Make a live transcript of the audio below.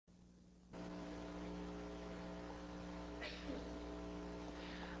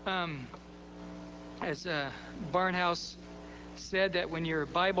Um, as Barnhouse said, that when your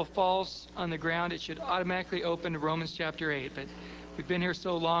Bible falls on the ground, it should automatically open to Romans chapter 8. But we've been here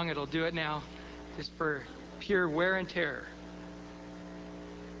so long, it'll do it now, just for pure wear and tear.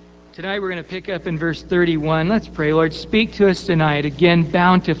 Tonight we're going to pick up in verse 31. Let's pray. Lord, speak to us tonight, again,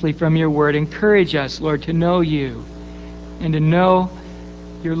 bountifully from your word. Encourage us, Lord, to know you and to know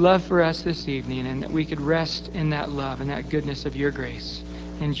your love for us this evening, and that we could rest in that love and that goodness of your grace.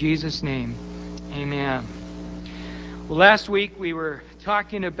 In Jesus' name, amen. Well, last week we were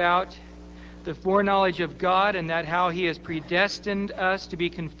talking about the foreknowledge of God and that how he has predestined us to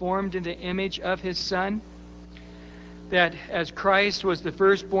be conformed in the image of his Son. That as Christ was the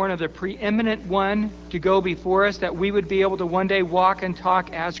firstborn of the preeminent one to go before us, that we would be able to one day walk and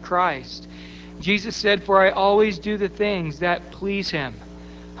talk as Christ. Jesus said, "For I always do the things that please him."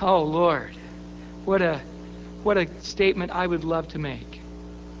 Oh, Lord, what a statement I would love to make.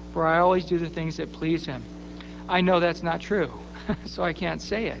 For I always do the things that please him. I know that's not true, so I can't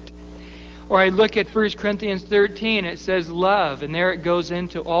say it. Or I look at 1 Corinthians 13, it says love, and there it goes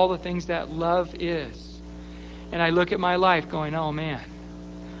into all the things that love is. And I look at my life going, oh man,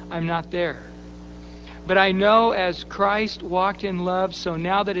 I'm not there. But I know as Christ walked in love, so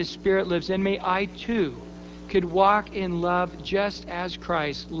now that his Spirit lives in me, I too could walk in love just as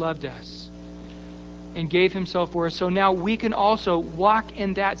Christ loved us and gave himself for us. So now we can also walk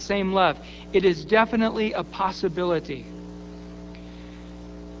in that same love. It is definitely a possibility.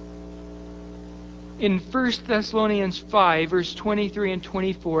 In 1 Thessalonians 5, verse 23 and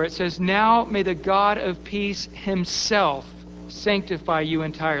 24, it says, "Now may the God of peace himself sanctify you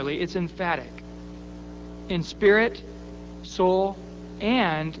entirely." It's emphatic. In spirit, soul,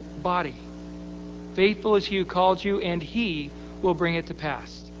 and body. Faithful is he who called you, and he will bring it to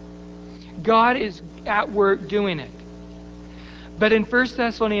pass. God is at work doing it. But in 1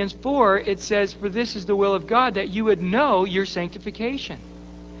 Thessalonians 4, it says, "For this is the will of God, that you would know your sanctification."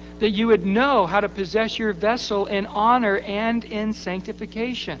 That you would know how to possess your vessel in honor and in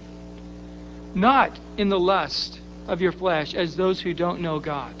sanctification. Not in the lust of your flesh as those who don't know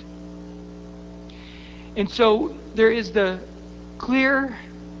God. And so there is the clear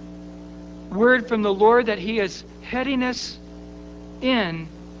word from the Lord that he is heading us in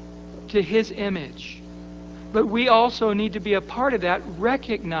to his image. But we also need to be a part of that,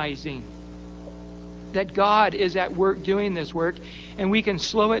 recognizing that God is at work doing this work, and we can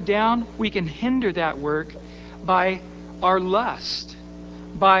slow it down, we can hinder that work by our lust,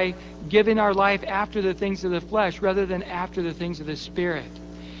 by giving our life after the things of the flesh rather than after the things of the Spirit.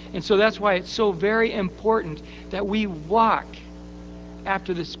 And so that's why it's so very important that we walk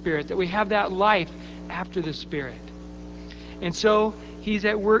after the Spirit, that we have that life after the Spirit. And so he's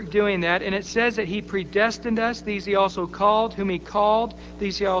at work doing that. And it says that he predestined us. These he also called. Whom he called,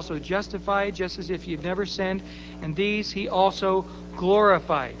 these he also justified, just as if you've never sinned. And these he also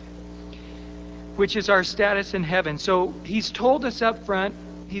glorified, which is our status in heaven. So he's told us up front,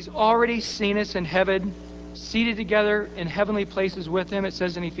 he's already seen us in heaven, seated together in heavenly places with him. It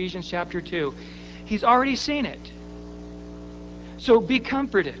says in Ephesians chapter 2. He's already seen it. So be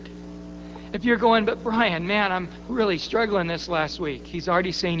comforted. If you're going, "But Brian, man, I'm really struggling this last week." He's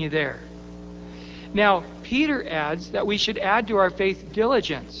already seen you there. Now, Peter adds that we should add to our faith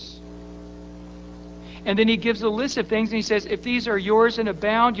diligence. And then he gives a list of things, and he says, if these are yours and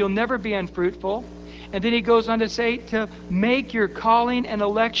abound, you'll never be unfruitful. And then he goes on to say, to make your calling and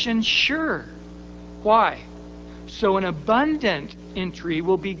election sure. Why? So an abundant entry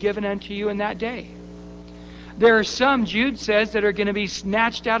will be given unto you in that day. There are some, Jude says, that are going to be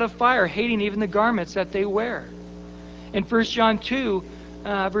snatched out of fire, hating even the garments that they wear. In 1 John 2,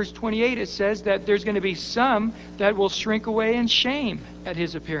 verse 28, it says that there's going to be some that will shrink away in shame at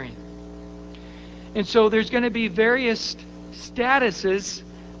his appearing. And so there's going to be various statuses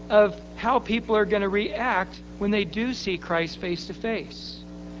of how people are going to react when they do see Christ face to face.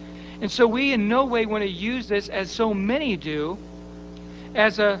 And so we in no way want to use this, as so many do,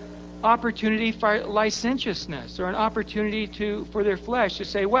 as a opportunity for licentiousness or an opportunity for their flesh to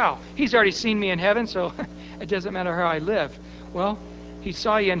say, well, he's already seen me in heaven, so it doesn't matter how I live. Well, he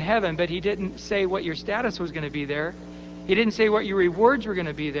saw you in heaven, but he didn't say what your status was going to be there. He didn't say what your rewards were going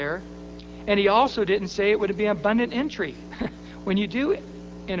to be there. And he also didn't say it would be abundant entry when you do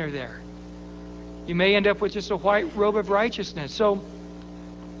enter there. You may end up with just a white robe of righteousness. So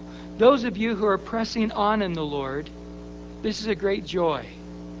those of you who are pressing on in the Lord, this is a great joy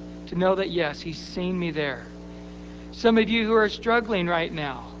to know that, yes, he's seen me there. Some of you who are struggling right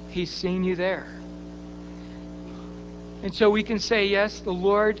now, he's seen you there. And so we can say, yes, the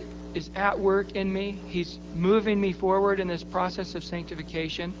Lord is at work in me. He's moving me forward in this process of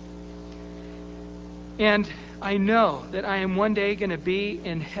sanctification. And I know that I am one day going to be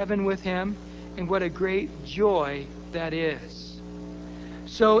in heaven with Him, and what a great joy that is.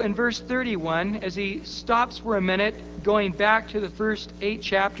 So in verse 31, as he stops for a minute, going back to the first 8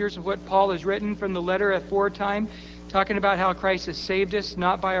 chapters of what Paul has written from the letter aforetime, talking about how Christ has saved us,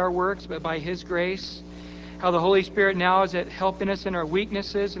 not by our works, but by His grace. How the Holy Spirit now is at helping us in our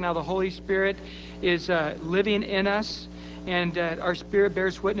weaknesses, and how the Holy Spirit is living in us, and our spirit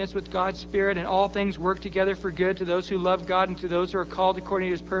bears witness with God's Spirit, and all things work together for good to those who love God and to those who are called according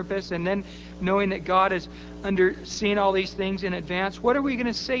to His purpose. And then knowing that God is seeing all these things in advance, what are we going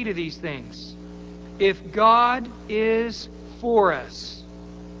to say to these things? If God is for us,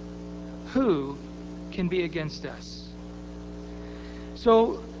 who can be against us?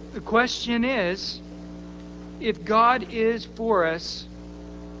 So the question is, if God is for us,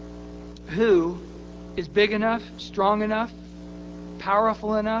 who is big enough, strong enough,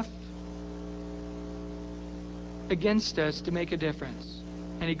 powerful enough against us to make a difference?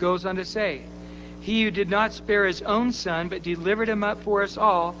 And he goes on to say, He who did not spare His own Son, but delivered Him up for us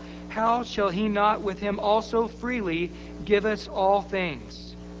all, how shall He not with Him also freely give us all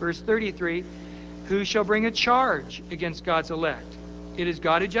things? Verse 33, Who shall bring a charge against God's elect? It is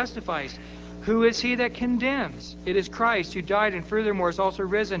God who justifies. Who is he that condemns? It is Christ who died and furthermore is also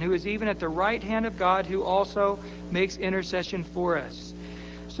risen, who is even at the right hand of God, who also makes intercession for us.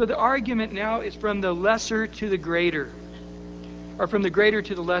 So the argument now is from the lesser to the greater, or from the greater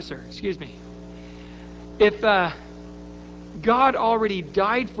to the lesser, excuse me. If God already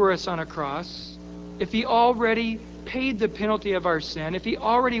died for us on a cross, if He already paid the penalty of our sin, if He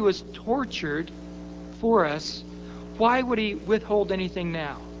already was tortured for us, why would He withhold anything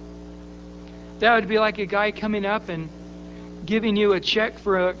now? That would be like a guy coming up and giving you a check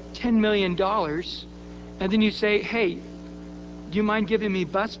for $10 million, and then you say, hey, do you mind giving me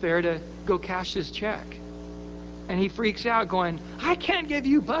bus fare to go cash this check? And he freaks out going, I can't give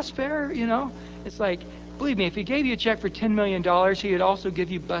you bus fare, It's like, believe me, if He gave you a check for $10 million, He would also give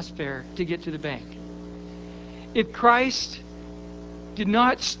you bus fare to get to the bank. If Christ did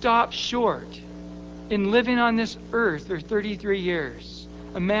not stop short in living on this earth for 33 years,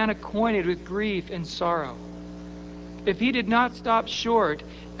 a man acquainted with grief and sorrow, if He did not stop short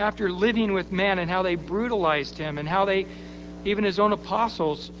after living with men and how they brutalized Him and how they, even His own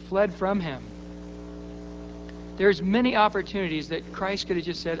apostles, fled from Him, there's many opportunities that Christ could have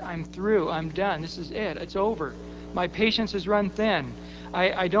just said, I'm through, I'm done, this is it, it's over. My patience has run thin.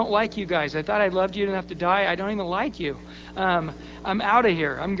 I don't like you guys. I thought I loved you enough to die. I don't even like you. I'm out of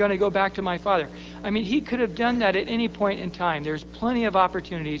here. I'm going to go back to my Father. I mean, He could have done that at any point in time. There's plenty of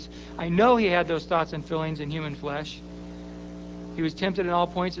opportunities. I know He had those thoughts and feelings in human flesh. He was tempted in all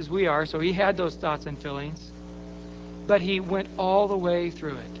points as we are, so He had those thoughts and feelings. But He went all the way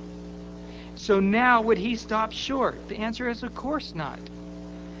through it. So now, would He stop short? The answer is, of course not.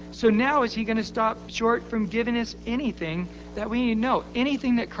 So now, is He going to stop short from giving us anything that we need to know?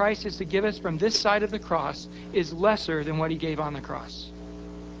 Anything that Christ is to give us from this side of the cross is lesser than what He gave on the cross.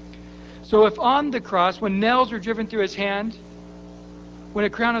 So if on the cross, when nails were driven through His hand, when a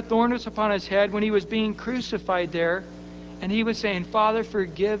crown of thorns was upon His head, when He was being crucified there, and He was saying, Father,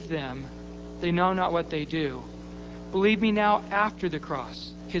 forgive them, they know not what they do. Believe me now, after the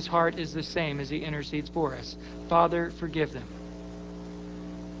cross, His heart is the same as He intercedes for us. Father, forgive them.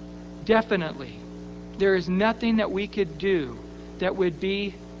 Definitely, there is nothing that we could do that would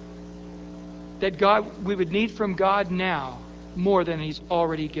be, we would need from God now more than He's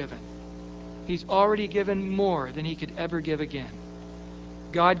already given. He's already given more than He could ever give again.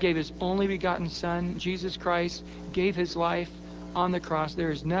 God gave His only begotten Son, Jesus Christ, gave His life on the cross.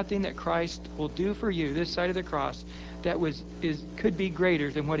 There is nothing that Christ will do for you this side of the cross that could be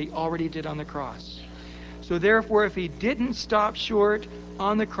greater than what He already did on the cross. So therefore, if He didn't stop short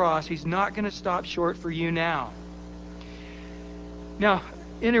on the cross, He's not going to stop short for you now. Now,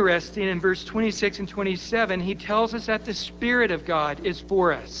 interesting, in verse 26 and 27, he tells us that the Spirit of God is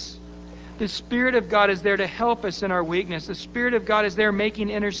for us. The Spirit of God is there to help us in our weakness. The Spirit of God is there making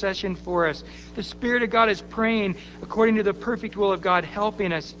intercession for us. The Spirit of God is praying according to the perfect will of God,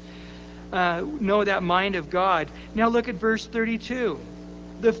 helping us know that mind of God. Now look at verse 32.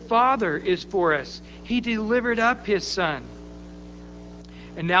 The Father is for us. He delivered up His Son.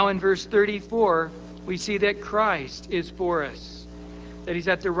 And now in verse 34, we see that Christ is for us. That He's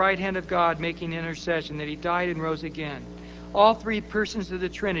at the right hand of God making intercession. That He died and rose again. All three persons of the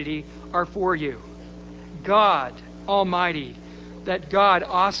Trinity are for you. God Almighty, that God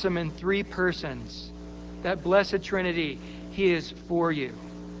awesome in three persons, that blessed Trinity, He is for you.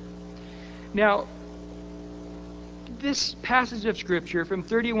 Now, this passage of Scripture from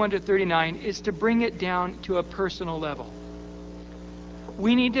 31 to 39 is to bring it down to a personal level.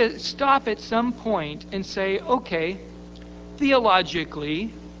 We need to stop at some point and say, okay,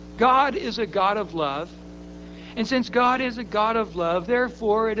 theologically, God is a God of love. And since God is a God of love,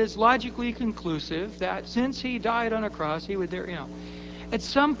 therefore it is logically conclusive that since He died on a cross, He would there, At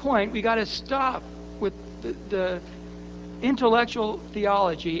some point, we got to stop with the intellectual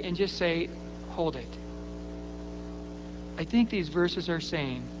theology and just say, hold it. I think these verses are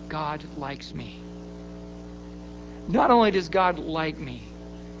saying, God likes me. Not only does God like me,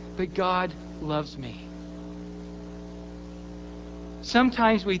 but God loves me.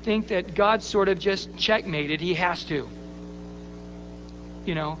 Sometimes we think that God sort of just checkmated. He has to.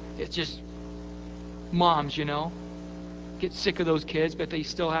 It's just moms, get sick of those kids, but they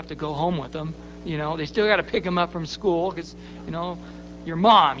still have to go home with them. They still got to pick them up from school because, your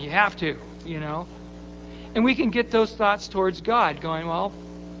mom, you have to, And we can get those thoughts towards God, going, well,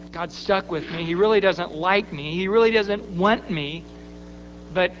 God's stuck with me. He really doesn't like me. He really doesn't want me.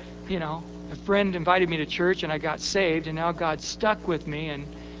 But, a friend invited me to church and I got saved, and now God's stuck with me,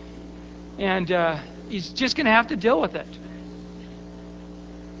 and He's just going to have to deal with it.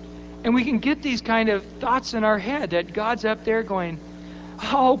 And we can get these kind of thoughts in our head that God's up there going,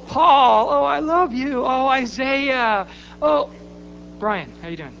 oh, Paul, oh, I love you, oh, Isaiah, oh, Brian, how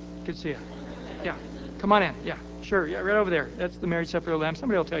you doing? Good to see you. Yeah, come on in. Yeah, sure, yeah, right over there. That's the marriage supper of the Lamb.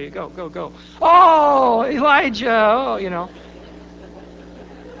 Somebody will tell you, go, go, go. Oh, Elijah, oh,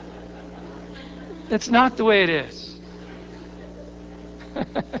 It's not the way it is.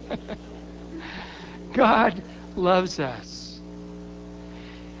 God loves us.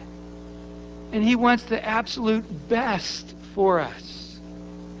 And He wants the absolute best for us.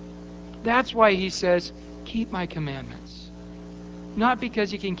 That's why He says, keep my commandments. Not because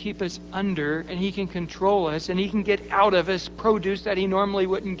He can keep us under and He can control us and He can get out of us produce that He normally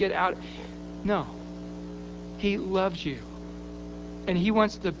wouldn't get out. No. He loves you. And He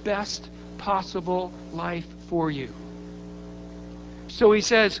wants the best possible life for you. So He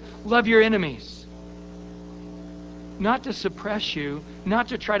says, love your enemies. Not to suppress you, not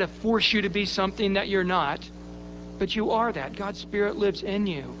to try to force you to be something that you're not, but you are that. God's Spirit lives in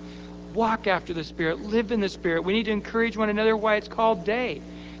you. Walk after the Spirit. Live in the Spirit. We need to encourage one another why it's called day,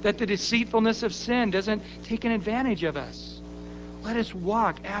 that the deceitfulness of sin doesn't take an advantage of us. Let us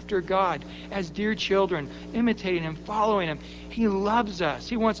walk after God as dear children, imitating Him, following Him. He loves us.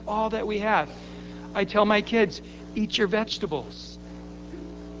 He wants all that we have. I tell my kids, eat your vegetables.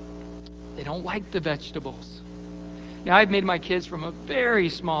 They don't like the vegetables. Now, I've made my kids from a very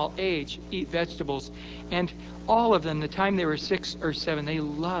small age eat vegetables, and all of them, the time they were 6 or 7, they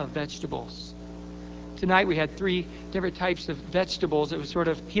love vegetables. Tonight we had 3 different types of vegetables. It was sort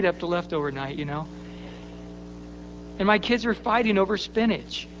of heat up to leftover night, And my kids are fighting over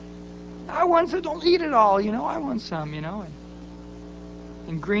spinach. I want some, don't eat it all, I want some,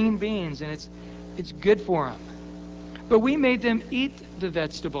 and green beans, and it's good for them. But we made them eat the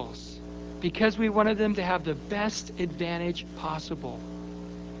vegetables because we wanted them to have the best advantage possible.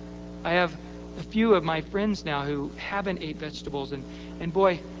 I have a few of my friends now who haven't ate vegetables, and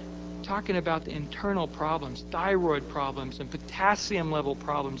boy, talking about the internal problems, thyroid problems, and potassium level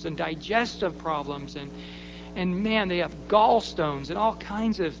problems, and digestive problems, and man, they have gallstones and all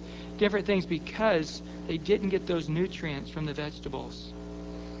kinds of different things because they didn't get those nutrients from the vegetables.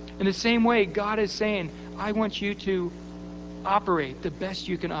 In the same way, God is saying, I want you to operate the best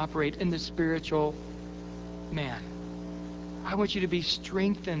you can operate in the spiritual man. I want you to be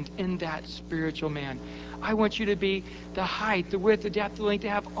strengthened in that spiritual man. I want you to be the height, the width, the depth, the length, to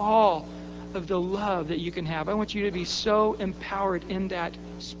have all of the love that you can have. I want you to be so empowered in that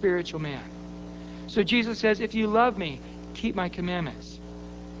spiritual man. So Jesus says, if you love me, keep my commandments.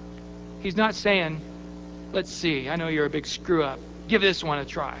 He's not saying, let's see, I know you're a big screw up. Give this one a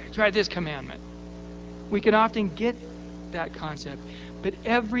try. Try this commandment. We can often get that concept. But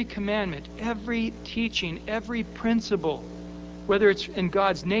every commandment, every teaching, every principle, whether it's in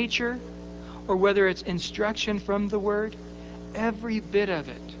God's nature or whether it's instruction from the Word, every bit of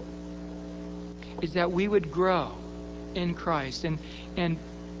it is that we would grow in Christ and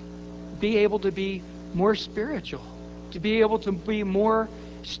be able to be more spiritual, to be able to be more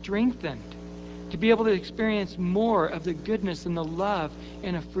strengthened, to be able to experience more of the goodness and the love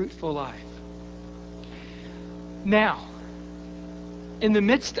in a fruitful life. Now, in the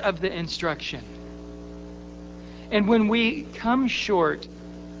midst of the instruction, and when we come short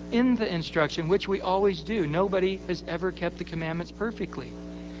in the instruction, which we always do, nobody has ever kept the commandments perfectly.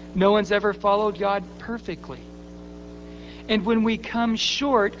 No one's ever followed God perfectly. And when we come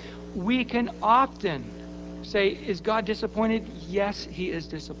short, we can often say, is God disappointed? Yes, He is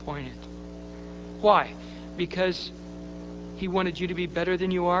disappointed. Why? Because He wanted you to be better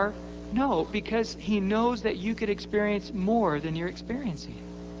than you are? No, because He knows that you could experience more than you're experiencing.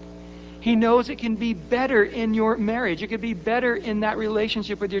 He knows it can be better in your marriage. It could be better in that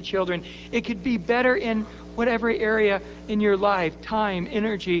relationship with your children. It could be better in whatever area in your life, time,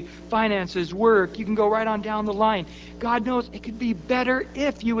 energy, finances, work. You can go right on down the line. God knows it could be better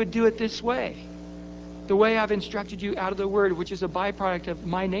if you would do it this way. The way I've instructed you out of the Word, which is a byproduct of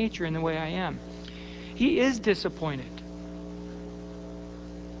my nature and the way I am. He is disappointed.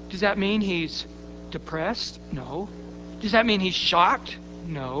 Does that mean He's depressed? No. Does that mean He's shocked?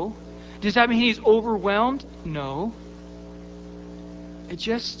 No. Does that mean He's overwhelmed? No. It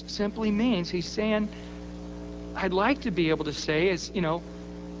just simply means He's saying, I'd like to be able to say, it's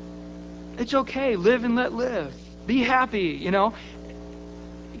okay, live and let live. Be happy,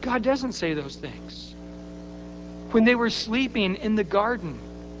 God doesn't say those things. When they were sleeping in the garden,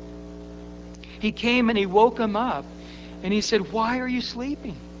 He came and He woke them up and He said, why are you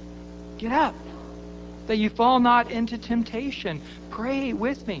sleeping? Get up, that you fall not into temptation. Pray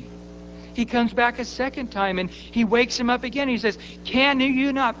with me. He comes back a second time and He wakes him up again. He says, can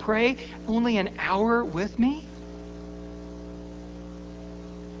you not pray only an hour with me?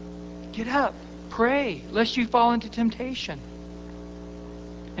 Get up, pray, lest you fall into temptation.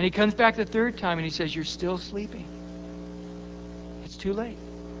 And He comes back the third time and He says, you're still sleeping. It's too late.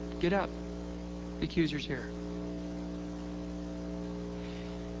 Get up. The accuser's here.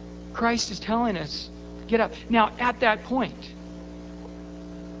 Christ is telling us, get up. Now, at that point,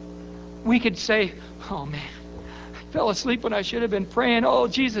 we could say, oh man, I fell asleep when I should have been praying. Oh,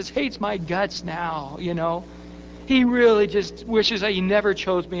 Jesus hates my guts now, He really just wishes that He never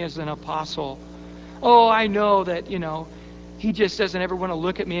chose me as an apostle. Oh, I know that, He just doesn't ever want to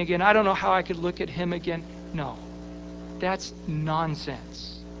look at me again. I don't know how I could look at Him again. No, that's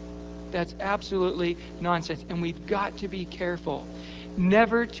nonsense. That's absolutely nonsense. And we've got to be careful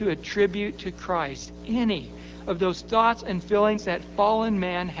never to attribute to Christ any of those thoughts and feelings that fallen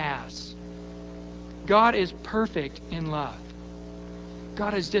man has. God is perfect in love.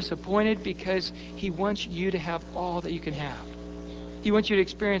 God is disappointed because He wants you to have all that you can have. He wants you to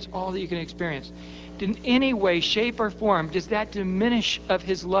experience all that you can experience. In any way, shape, or form, does that diminish of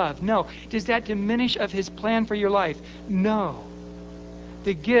His love? No. Does that diminish of His plan for your life? No.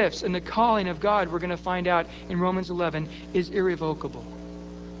 The gifts and the calling of God, we're going to find out in Romans 11, is irrevocable.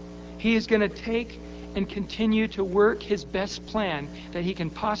 He is going to take and continue to work His best plan that He can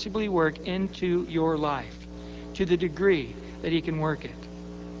possibly work into your life to the degree that He can work it.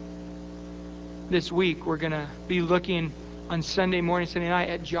 This week we're going to be looking on Sunday morning, Sunday night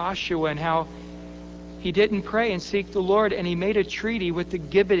at Joshua and how he didn't pray and seek the Lord, and he made a treaty with the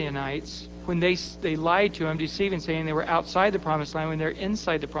Gibeonites when they lied to him, deceiving, saying they were outside the promised land when they're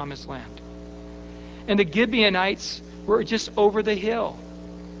inside the promised land. And the Gibeonites were just over the hill.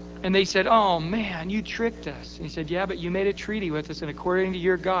 And they said, oh man, you tricked us. And he said, yeah, but you made a treaty with us, and according to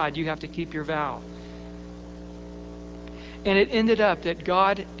your God, you have to keep your vow. And it ended up that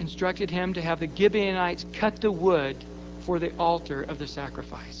God instructed him to have the Gibeonites cut the wood for the altar of the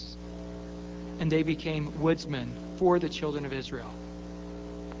sacrifice. And they became woodsmen for the children of Israel.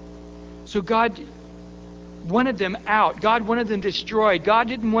 So God wanted them out. God wanted them destroyed. God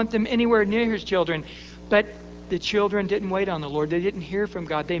didn't want them anywhere near His children. But the children didn't wait on the Lord. They didn't hear from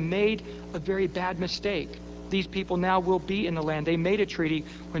God. They made a very bad mistake. These people now will be in the land. They made a treaty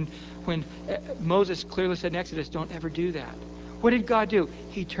when Moses clearly said in Exodus, don't ever do that. What did God do?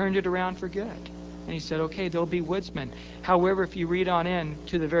 He turned it around for good. And He said, okay, they'll be woodsmen. However, if you read on in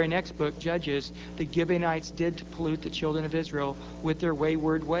to the very next book, Judges, the Gibeonites did pollute the children of Israel with their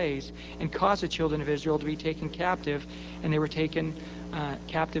wayward ways and caused the children of Israel to be taken captive, and they were taken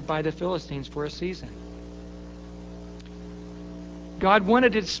captive by the Philistines for a season. God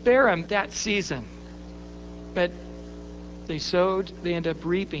wanted to spare them that season, but they sowed, they end up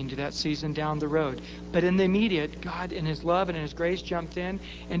reaping to that season down the road. But in the immediate, God in His love and in His grace jumped in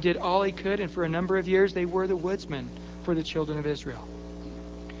and did all He could, and for a number of years they were the woodsmen for the children of Israel.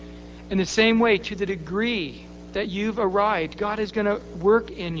 In the same way, to the degree that you've arrived, God is going to work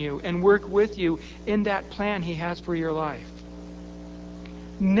in you and work with you in that plan He has for your life.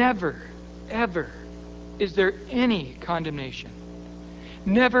 Never, ever is there any condemnation.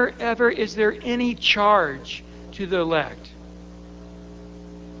 Never, ever is there any charge to the elect.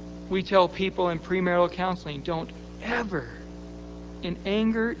 We tell people in premarital counseling, don't ever in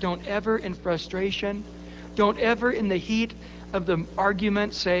anger, don't ever in frustration, don't ever in the heat of the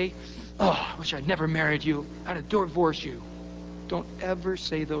argument say, oh, I wish I'd never married you, I'd divorce you. don't ever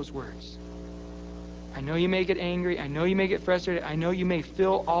say those words. I know you may get angry. I know you may get frustrated. I know you may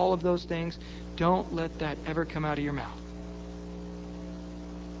feel all of those things. Don't let that ever come out of your mouth.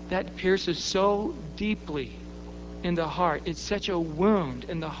 That pierces so deeply in the heart. It's such a wound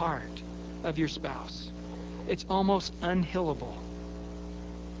in the heart of your spouse. It's almost unhealable.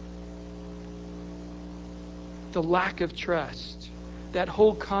 The lack of trust. That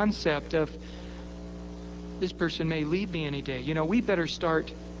whole concept of this person may leave me any day. We better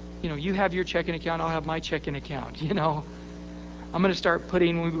start, you have your checking account, I'll have my checking account, I'm going to start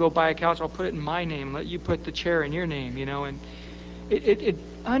putting, when we go buy a couch, I'll put it in my name, let you put the chair in your name, and it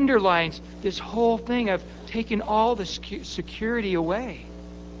underlines this whole thing of taking all the security away.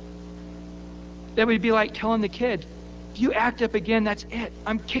 That would be like telling the kid, if you act up again, that's it.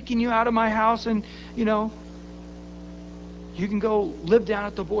 I'm kicking you out of my house, and, you can go live down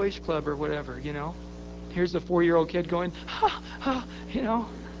at the boys' club or whatever, Here's the 4-year-old kid going, ha, ha,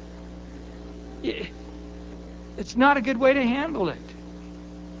 It's not a good way to handle it.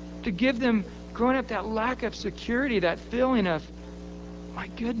 To give them, growing up, that lack of security, that feeling of, my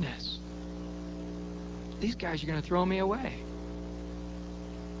goodness, these guys are going to throw me away.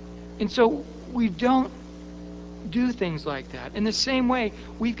 And so we don't do things like that. In the same way,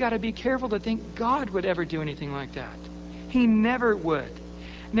 we've got to be careful to think God would ever do anything like that. He never would.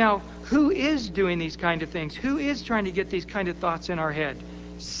 Now, who is doing these kind of things? Who is trying to get these kind of thoughts in our head?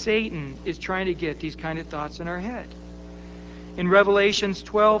 Satan is trying to get these kind of thoughts in our head. In Revelations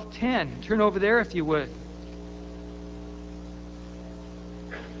 12:10, turn over there if you would.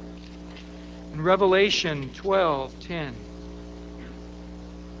 In Revelation 12:10.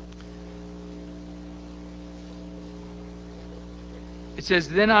 It says,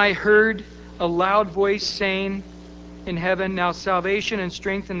 Then I heard a loud voice saying in heaven, Now salvation and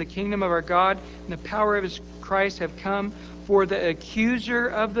strength in the kingdom of our God and the power of His Christ have come, for the accuser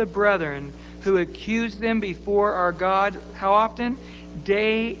of the brethren who accused them before our God, how often?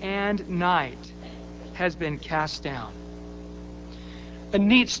 Day and night, has been cast down. A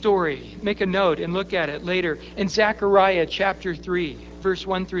neat story. Make a note and look at it later. In Zechariah chapter 3, verse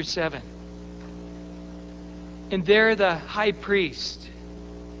 1 through 7. And there the high priest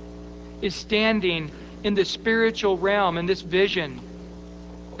is standing in the spiritual realm in this vision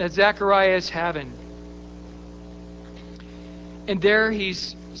that Zechariah is having. And there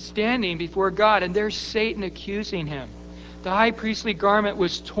he's standing before God, and there's Satan accusing him. The high priestly garment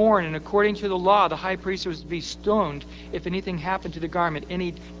was torn, and according to the law, the high priest was to be stoned if anything happened to the garment.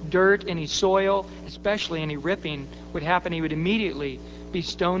 Any dirt, any soil, especially any ripping would happen, he would immediately be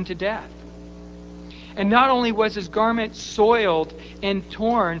stoned to death. And not only was his garment soiled and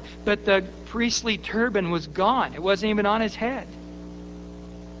torn, but the priestly turban was gone. It wasn't even on his head.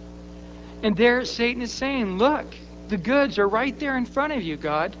 And there Satan is saying, look, the goods are right there in front of you,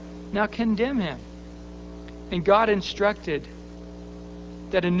 God. Now condemn him. And God instructed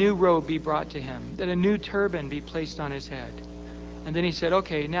that a new robe be brought to him, that a new turban be placed on his head. And then he said,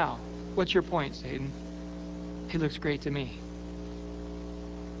 okay, now, what's your point, Satan? He looks great to me.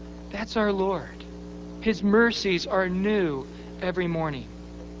 That's our Lord. His mercies are new every morning.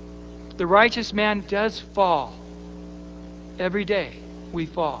 The righteous man does fall. Every day we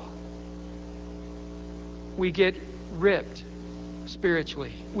fall. We get ripped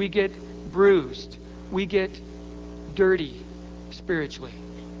spiritually. We get bruised. We get dirty spiritually.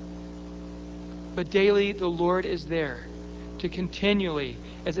 But daily the Lord is there to continually,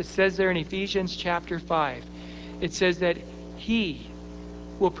 as it says there in Ephesians chapter 5, it says that He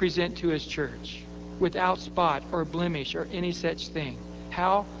will present to His church without spot or blemish or any such thing.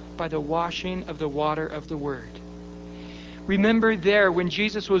 How? By the washing of the water of the Word. Remember there when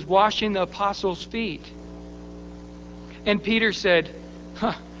Jesus was washing the apostles' feet, and Peter said,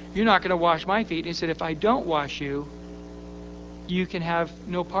 you're not going to wash my feet. And he said, if I don't wash you, you can have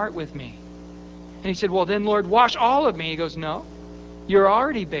no part with me. And he said, well then, Lord, wash all of me. He goes, no, you're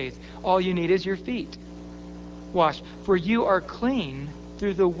already bathed. All you need is your feet washed. For you are clean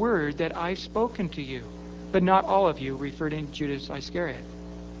through the word that I've spoken to you. But not all of you, referring to Judas Iscariot.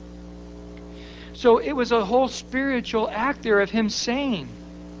 So it was a whole spiritual act there of him saying,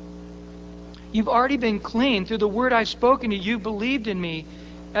 you've already been clean through the word I've spoken to you. You believed in me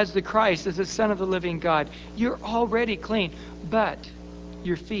as the Christ, as the Son of the living God. You're already clean, but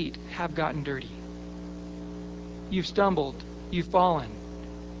your feet have gotten dirty. You've stumbled, you've fallen,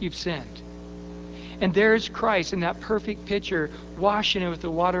 you've sinned. And there's Christ in that perfect picture, washing it with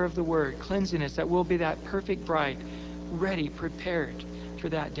the water of the Word, cleansing us, that we'll be that perfect bride, ready, prepared for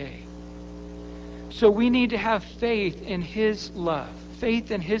that day. So we need to have faith in His love,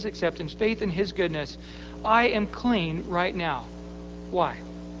 faith in His acceptance, faith in His goodness. I am clean right now. Why?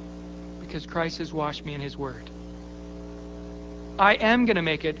 Because Christ has washed me in His Word. I am going to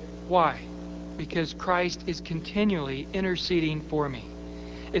make it. Why? Because Christ is continually interceding for me.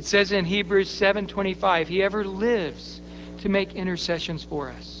 It says in Hebrews 7:25, He ever lives to make intercessions for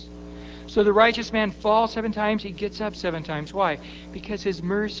us. So the righteous man falls 7 times, he gets up 7 times. Why? Because His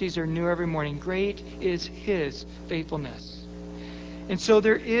mercies are new every morning. Great is His faithfulness. And so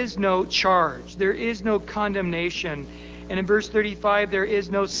there is no charge. There is no condemnation. And in verse 35, there is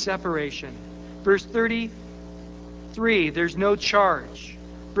no separation. Verse 33, there's no charge.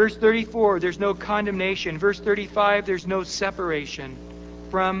 Verse 34, there's no condemnation. Verse 35, there's no separation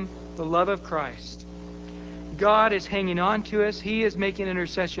from the love of Christ. God is hanging on to us. He is making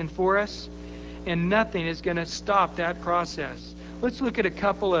intercession for us. And nothing is going to stop that process. Let's look at a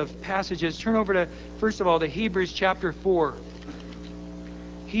couple of passages. Turn over to, first of all, to Hebrews chapter 4.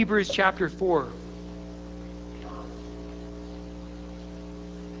 Hebrews chapter 4.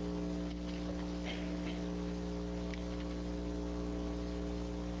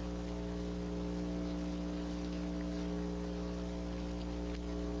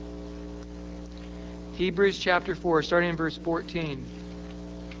 Hebrews chapter 4, starting in verse 14.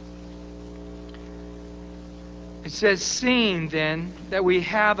 It says, "Seeing then that we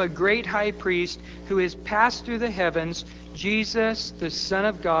have a great high priest who is passed through the heavens, Jesus, the Son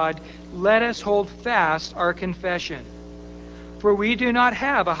of God, let us hold fast our confession. For we do not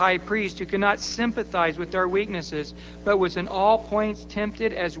have a high priest who cannot sympathize with our weaknesses, but was in all points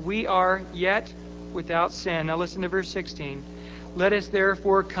tempted as we are, yet without sin." Now listen to verse 16. "Let us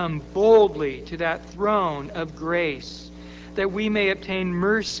therefore come boldly to that throne of grace, that we may obtain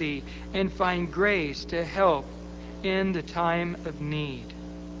mercy and find grace to help in the time of need."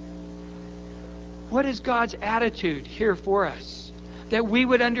 What is God's attitude here for us? That we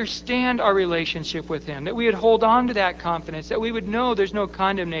would understand our relationship with Him, that we would hold on to that confidence, that we would know there's no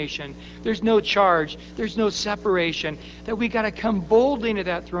condemnation, there's no charge, there's no separation, that we got to come boldly into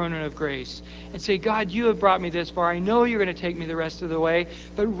that throne of grace and say, "God, you have brought me this far. I know you're going to take me the rest of the way,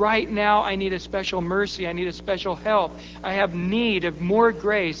 but right now I need a special mercy. I need a special help. I have need of more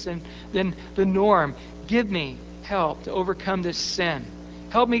grace than the norm. Give me help to overcome this sin.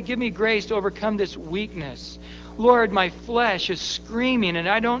 Give me grace to overcome this weakness. Lord, my flesh is screaming and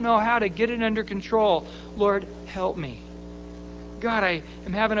I don't know how to get it under control. Lord, help me. God, I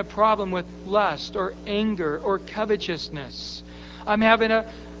am having a problem with lust or anger or covetousness. I'm having a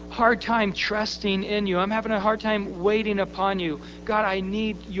hard time trusting in you. I'm having a hard time waiting upon you. God, I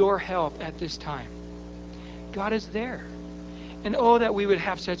need your help at this time." God is there. And oh, that we would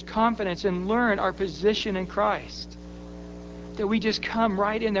have such confidence and learn our position in Christ. That we just come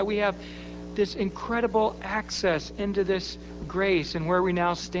right in, that we have this incredible access into this grace and where we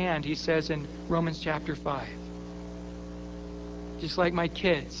now stand, he says in Romans chapter 5. Just like my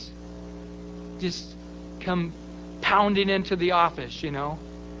kids. Just come pounding into the office, you know.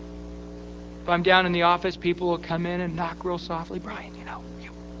 If I'm down in the office, people will come in and knock real softly. "Brian,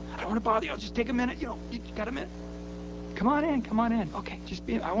 I don't want to bother you. I'll just take a minute. You got a minute? Come on in. Okay,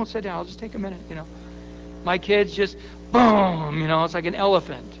 I won't sit down. I'll just take a minute, My kids just, boom, it's like an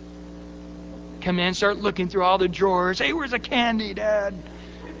elephant. Come in, start looking through all the drawers. "Hey, where's the candy, Dad?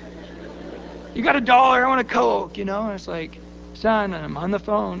 You got $1? I want a Coke, And it's like, "Son, I'm on the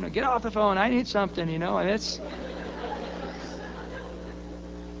phone. Get off the phone. I need something, And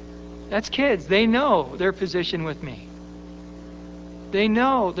that's kids. They know their position with me. They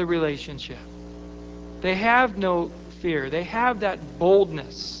know the relationship. They have no fear. They have that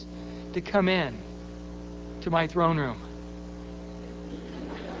boldness to come in to my throne room.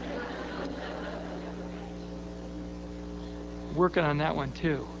 Working on that one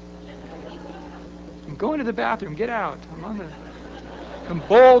too. I'm going to the bathroom. Get out. Come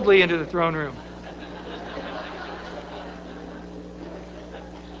boldly into the throne room.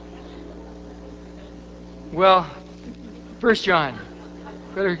 Well, 1 John.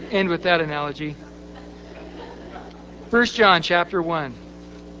 Better end with that analogy. 1 John chapter 1.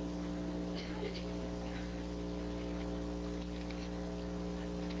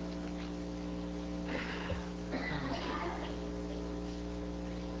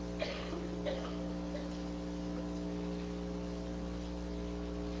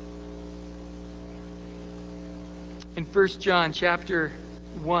 In 1 John chapter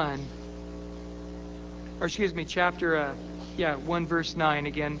 1, chapter 1 verse 9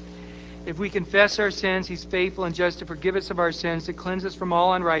 again. "If we confess our sins, He's faithful and just to forgive us of our sins, to cleanse us from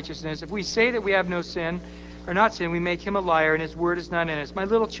all unrighteousness. If we say that we have no sin, or not sin, we make Him a liar, and His word is not in us. My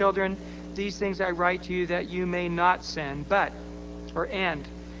little children, these things I write to you that you may not sin.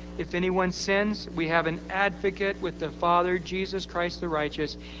 If anyone sins, we have an advocate with the Father, Jesus Christ the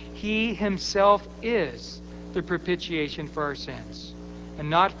righteous. He himself is the propitiation for our sins. And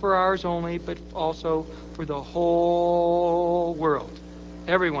not for ours only, but also for the whole world.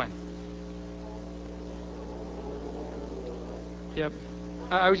 Everyone. Yep.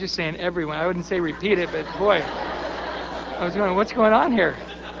 I was just saying everyone. I wouldn't say repeat it, but boy. I was going, what's going on here?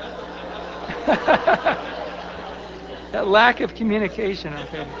 That lack of communication,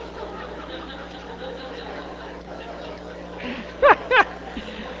 okay.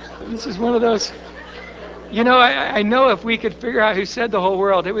 This is one of those, I know if we could figure out who said the whole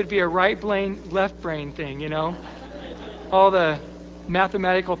world, it would be a right brain, left brain thing, All the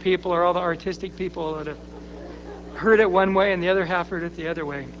mathematical people or all the artistic people that have heard it one way and the other half heard it the other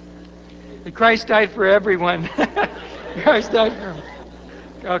way. But Christ died for everyone. Christ died for him.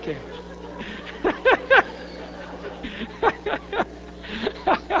 Okay.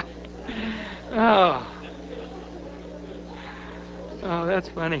 Oh, that's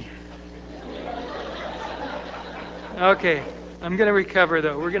funny. Okay, I'm going to recover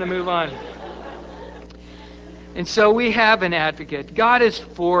though. We're going to move on. And so we have an advocate. God is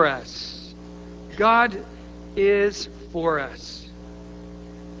for us. God is for us.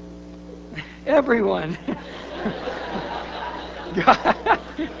 Everyone.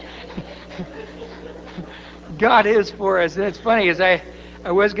 God is for us. And it's funny, as I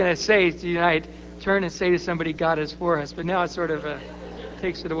was going to say tonight, turn and say to somebody, God is for us. But now it sort of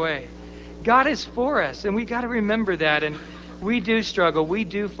takes it away. God is for us, and we got to remember that. And we do struggle, we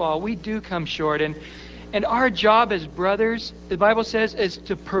do fall, we do come short. And our job as brothers, the Bible says, is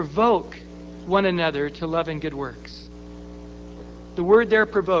to provoke one another to love and good works. The word there,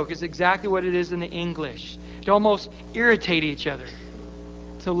 provoke, is exactly what it is in the English. To almost irritate each other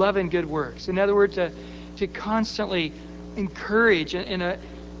to love and good works. In other words, to constantly encourage in a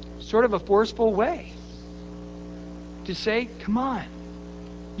sort of a forceful way. To say, come on,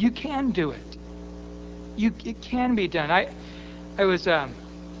 you can do it. It can be done. I was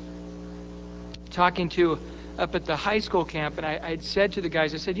talking to up at the high school camp, and I'd said to the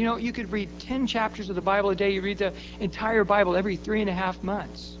guys, I said, you could read 10 chapters of the Bible a day. You read the entire Bible every 3.5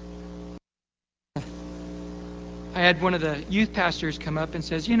 months. I had one of the youth pastors come up and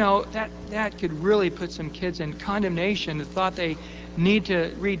says, that could really put some kids in condemnation, the thought they need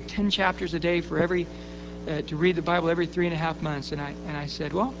to read 10 chapters a day for to read the Bible every 3.5 months. And I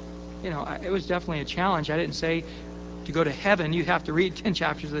said, well, it was definitely a challenge. I didn't say to go to heaven you have to read 10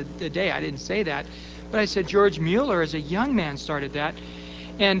 chapters a day. I didn't say that. But I said George Mueller, as a young man, started that.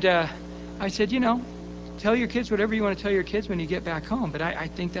 And I said, tell your kids whatever you want to tell your kids when you get back home. But I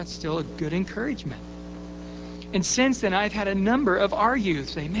think that's still a good encouragement. And since then, I've had a number of our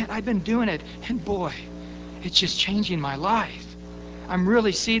youth say, man, I've been doing it. And boy, it's just changing my life. I'm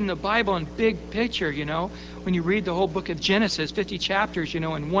really seeing the Bible in big picture, when you read the whole book of Genesis, 50 chapters,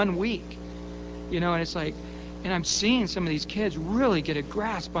 in 1 week. And it's like, and I'm seeing some of these kids really get a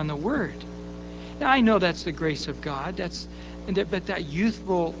grasp on the Word. Now, I know that's the grace of God. But that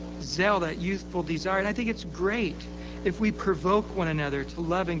youthful zeal, that youthful desire, and I think it's great if we provoke one another to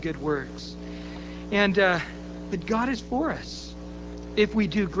love and good works. And but God is for us. If we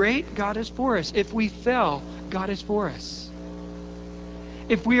do great, God is for us. If we fail, God is for us.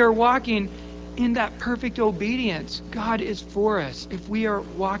 If we are walking in that perfect obedience, God is for us. If we are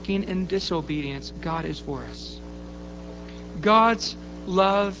walking in disobedience, God is for us. God's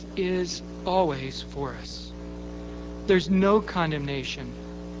love is always for us. There's no condemnation.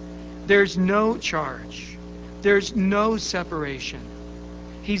 There's no charge. There's no separation.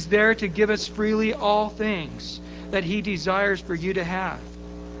 He's there to give us freely all things that He desires for you to have.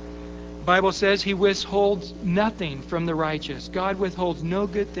 The Bible says He withholds nothing from the righteous. God withholds no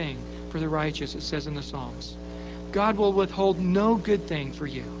good thing for the righteous, it says in the Psalms. God will withhold no good thing for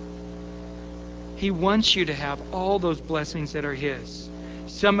you. He wants you to have all those blessings that are His.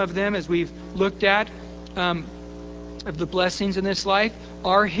 Some of them, as we've looked at, of the blessings in this life,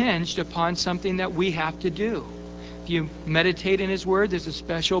 are hinged upon something that we have to do. If you meditate in His Word, there's a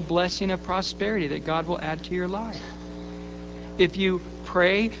special blessing of prosperity that God will add to your life. If you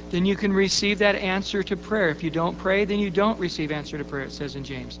pray, then you can receive that answer to prayer. If you don't pray, then you don't receive answer to prayer, it says in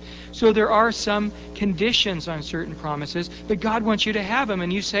James. So there are some conditions on certain promises, but God wants you to have them.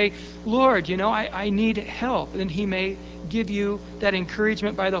 And you say, Lord, I need help. And He may give you that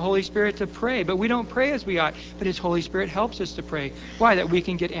encouragement by the Holy Spirit to pray. But we don't pray as we ought. But His Holy Spirit helps us to pray. Why? That we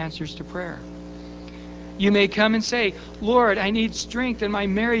can get answers to prayer. You may come and say, Lord, I need strength and my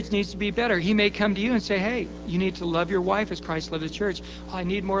marriage needs to be better. He may come to you and say, hey, you need to love your wife as Christ loved the church. Oh, I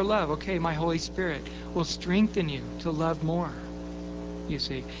need more love. Okay, my Holy Spirit will strengthen you to love more. you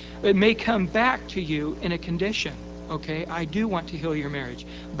see. It may come back to you in a condition, okay? I do want to heal your marriage,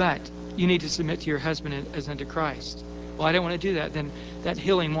 but you need to submit to your husband as unto Christ. Well, I don't want to do that. Then that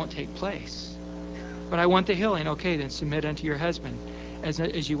healing won't take place. But I want the healing. Okay, then submit unto your husband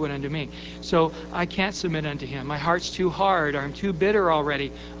as you would unto me. So I can't submit unto him. My heart's too hard, or I'm too bitter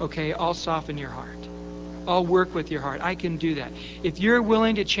already. Okay, I'll soften your heart. I'll work with your heart. I can do that. If you're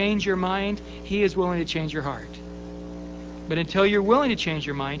willing to change your mind, he is willing to change your heart. But until you're willing to change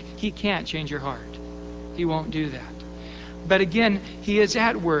your mind, he can't change your heart. He won't do that. But again, he is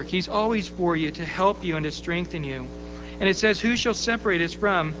at work. He's always for you, to help you and to strengthen you. And it says, who shall separate us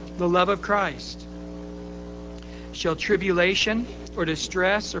from the love of Christ? Shall tribulation, or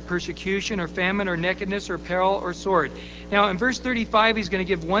distress, or persecution, or famine, or nakedness, or peril, or sword? Now, in verse 35, he's going to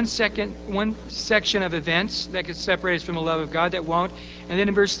give one section of events that could separate us from the love of God that won't. And then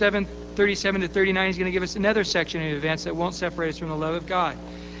in verse 37 to 39, he's going to give us another section of events that won't separate us from the love of God.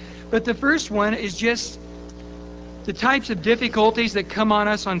 But the first one is just the types of difficulties that come on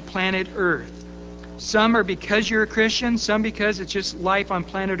us on planet Earth. Some are because you're a Christian, some because it's just life on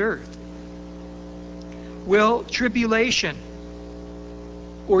planet Earth. Will tribulation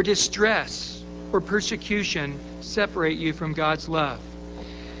or distress or persecution separate you from God's love?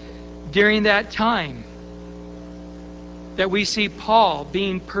 During that time that we see Paul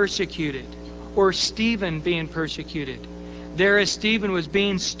being persecuted, or Stephen being persecuted, there as Stephen was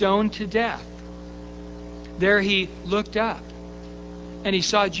being stoned to death, there he looked up and he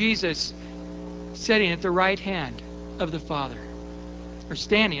saw Jesus sitting at the right hand of the Father, or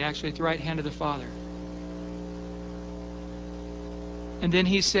standing actually at the right hand of the Father. And then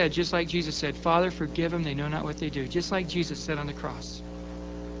he said, just like Jesus said, Father, forgive them, they know not what they do. Just like Jesus said on the cross.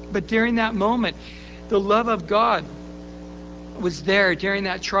 But during that moment, the love of God was there during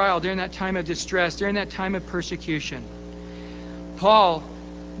that trial, during that time of distress, during that time of persecution. Paul,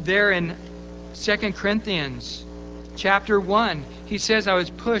 there in 2 Corinthians chapter 1, he says, I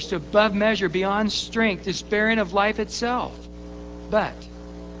was pushed above measure, beyond strength, despairing of life itself. But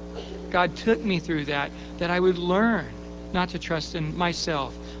God took me through that I would learn not to trust in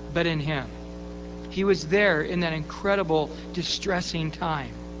myself, but in him. He was there in that incredible, distressing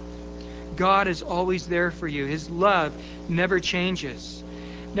time. God is always there for you. His love never changes.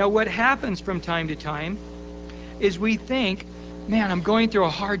 Now, what happens from time to time is we think, man, I'm going through a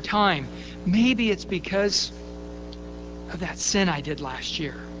hard time. Maybe it's because of that sin I did last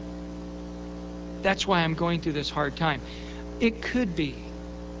year. That's why I'm going through this hard time. It could be.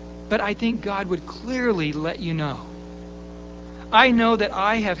 But I think God would clearly let you know. I know that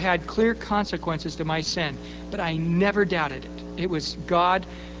I have had clear consequences to my sin, but I never doubted it. It was God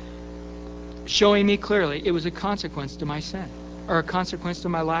showing me clearly it was a consequence to my sin, or a consequence to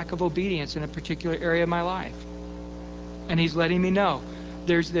my lack of obedience in a particular area of my life. And he's letting me know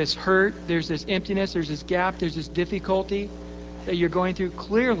there's this hurt, there's this emptiness, there's this gap, there's this difficulty that you're going through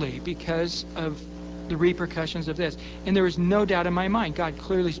clearly because of the repercussions of this. And there was no doubt in my mind. God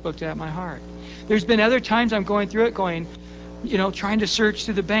clearly spoke to that in my heart. There's been other times I'm going through it going, trying to search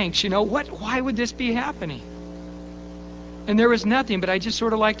through the banks, why would this be happening? And there was nothing, but I just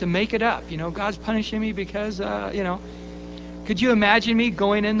sort of like to make it up. God's punishing me because, Could you imagine me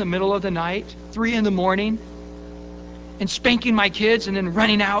going in the middle of the night, 3 a.m, and spanking my kids and then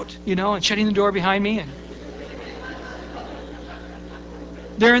running out, and shutting the door behind me, and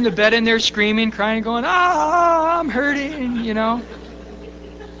they're in the bed and they're screaming, crying, going, I'm hurting, That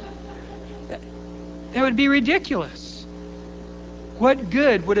would be ridiculous. What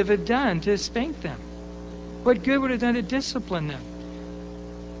good would it have done to spank them? What good would it have done to discipline them?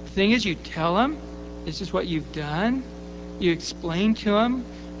 The thing is, you tell them, this is what you've done. You explain to them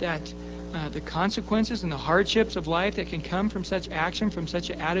that the consequences and the hardships of life that can come from such action, from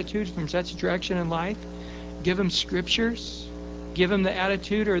such an attitude, from such a direction in life. Give them scriptures. Give them the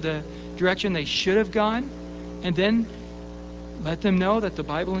attitude or the direction they should have gone. And then let them know that the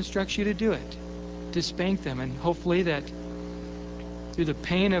Bible instructs you to do it. To spank them. And hopefully that through the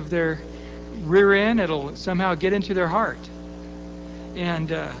pain of their rear end, it'll somehow get into their heart. And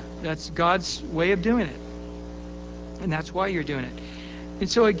that's God's way of doing it. And that's why you're doing it. And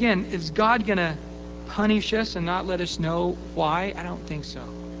so again, is God going to punish us and not let us know why? I don't think so.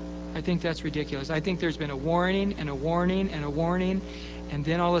 I think that's ridiculous. I think there's been a warning and a warning and a warning, and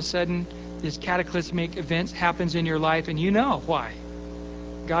then all of a sudden this cataclysmic event happens in your life and you know why.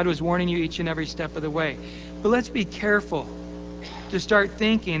 God was warning you each and every step of the way. But let's be careful to start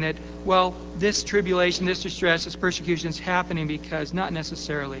thinking that, this tribulation, this distress, this persecution is happening because, not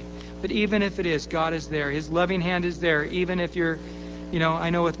necessarily, but even if it is, God is there. His loving hand is there, even if you're I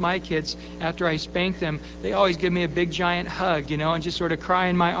know with my kids, after I spank them, they always give me a big giant hug, and just sort of cry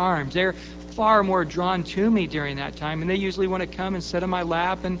in my arms. They're far more drawn to me during that time, and they usually want to come and sit on my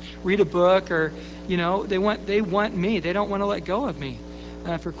lap and read a book, or they want me. They don't want to let go of me.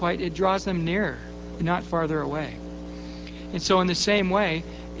 It draws them nearer, not farther away. And so in the same way,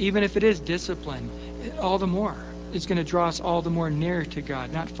 even if it is discipline, all the more it's going to draw us all the more near to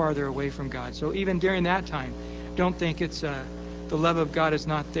God, not farther away from God. So even during that time, don't think it's the love of God is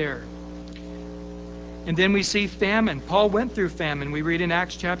not there. And then we see famine. Paul went through famine. We read in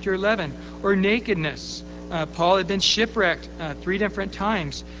Acts chapter 11. Or nakedness. Paul had been shipwrecked 3 different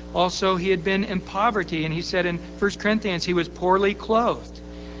times. Also, he had been in poverty. And he said in 1 Corinthians, he was poorly clothed.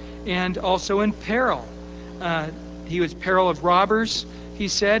 And also in peril. He was peril of robbers, he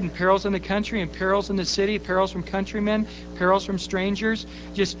said, and perils in the country, and perils in the city, perils from countrymen, perils from strangers.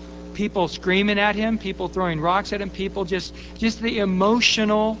 Just people screaming at him, people throwing rocks at him, people just the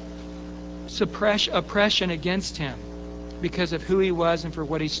emotional oppression against him because of who he was and for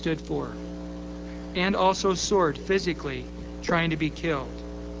what he stood for. And also sword, physically, trying to be killed.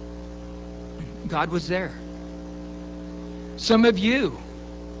 God was there. Some of you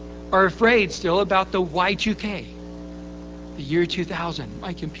are afraid still about the Y2K, the year 2000.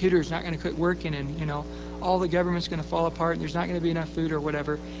 My computer's not going to quit working, and all the government's going to fall apart, and there's not going to be enough food or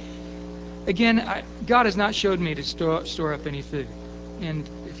whatever. Again, God has not showed me to store up any food. And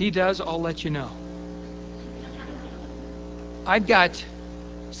if he does, I'll let you know. I've got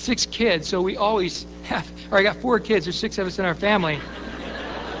 6 kids, so we always have, or I got 4 kids, there's 6 of us in our family.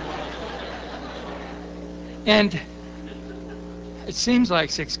 And it seems like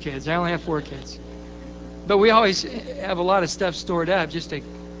 6 kids. I only have 4 kids. But we always have a lot of stuff stored up just to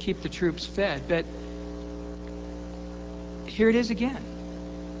keep the troops fed. But here it is again.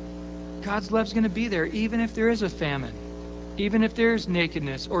 God's love's going to be there, even if there is a famine, even if there's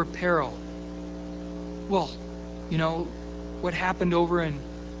nakedness or peril. Well, what happened over in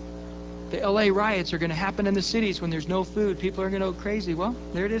the LA riots are going to happen in the cities when there's no food. People are going to go crazy. Well,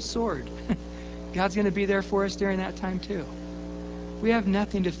 there it is, sword. God's going to be there for us during that time too. We have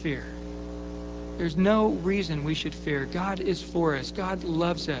nothing to fear. There's no reason we should fear. God is for us. God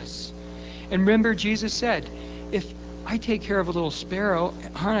loves us. And remember, Jesus said, if I take care of a little sparrow,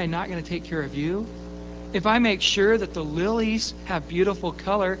 aren't I not going to take care of you? If I make sure that the lilies have beautiful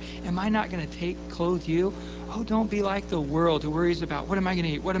color, am I not going to clothe you? Oh, don't be like the world who worries about, what am I going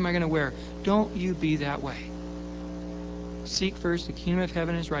to eat? What am I going to wear? Don't you be that way. Seek first the kingdom of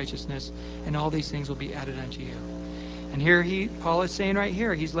heaven and his righteousness, and all these things will be added unto you. And here Paul is saying right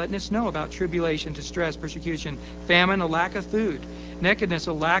here, he's letting us know about tribulation, distress, persecution, famine, a lack of food, nakedness,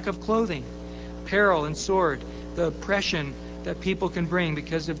 a lack of clothing, peril and sword, the oppression that people can bring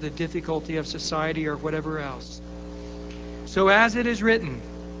because of the difficulty of society or whatever else. So as it is written,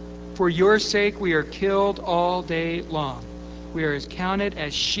 for your sake we are killed all day long. We are counted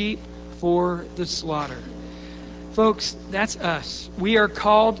as sheep for the slaughter. Folks, that's us. We are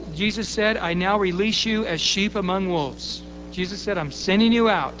called, Jesus said, I now release you as sheep among wolves. Jesus said, I'm sending you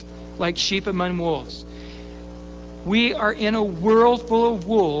out like sheep among wolves. We are in a world full of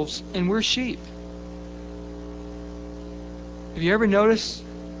wolves, and we're sheep. Have you ever noticed,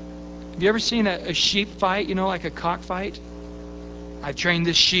 have you ever seen a sheep fight, like a cockfight? I've trained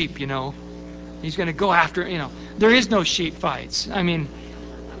this sheep, He's going to go after, There is no sheep fights. I mean,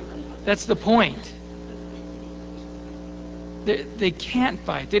 that's the point. They can't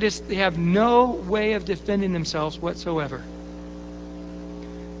fight. They have no way of defending themselves whatsoever.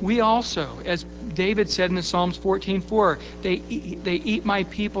 We also, as David said in the Psalms 14:4, they eat my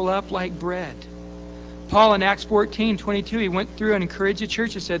people up like bread. Paul in Acts 14:22, he went through and encouraged the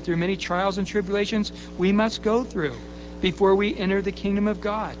church and said, through many trials and tribulations we must go through before we enter the kingdom of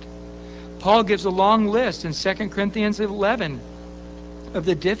God. Paul gives a long list in 2 Corinthians 11 of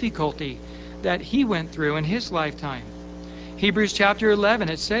the difficulty that he went through in his lifetime. Hebrews chapter 11,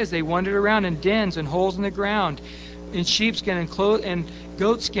 it says they wandered around in dens and holes in the ground, in sheepskin and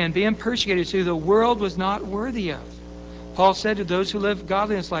goatskin, being persecuted, so the world was not worthy of. Paul said to those who live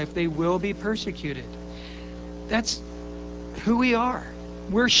godliness life, they will be persecuted. That's who we are.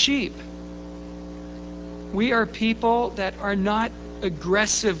 We're sheep. We are people that are not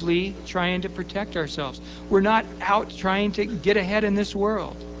aggressively trying to protect ourselves. We're not out trying to get ahead in this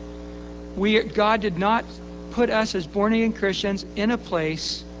world. God did not put us as born-again Christians in a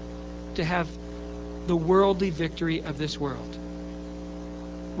place to have the worldly victory of this world.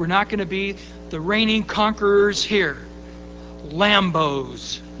 We're not going to be the reigning conquerors here.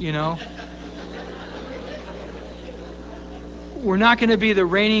 Lambos, We're not going to be the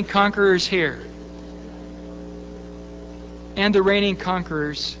reigning conquerors here. and the reigning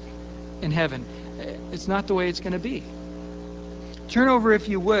conquerors in heaven. It's not the way it's going to be. Turn over, if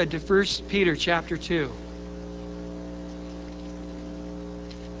you would, to 1 Peter chapter 2.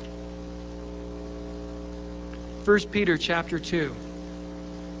 1 Peter chapter 2.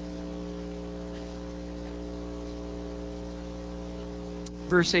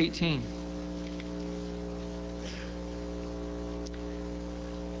 Verse 18.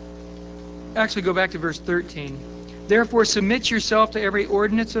 Actually, go back to verse 13. Therefore, submit yourself to every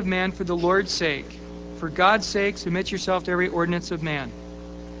ordinance of man for the Lord's sake. For God's sake, submit yourself to every ordinance of man.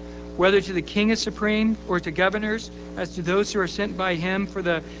 Whether to the king as supreme, or to governors, as to those who are sent by him for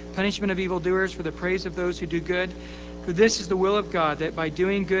the punishment of evildoers, for the praise of those who do good. For this is the will of God, that by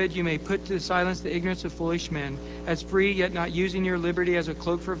doing good you may put to silence the ignorance of foolish men, as free, yet not using your liberty as a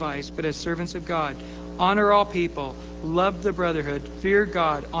cloak for vice, but as servants of God. Honor all people, love the brotherhood, fear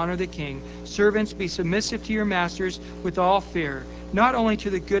God, honor the king. Servants, be submissive to your masters with all fear, not only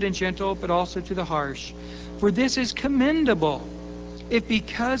to the good and gentle, but also to the harsh. For this is commendable, if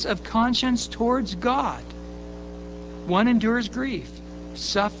because of conscience towards God one endures grief,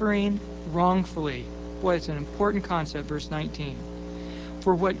 suffering wrongfully. Boy, it's an important concept, verse 19.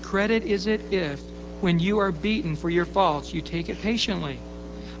 For what credit is it if, when you are beaten for your faults, you take it patiently?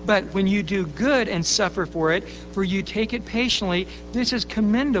 But when you do good and suffer for it, for you take it patiently, this is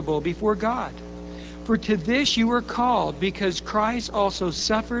commendable before God. For to this you were called, because Christ also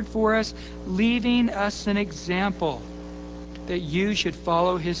suffered for us, leaving us an example, that you should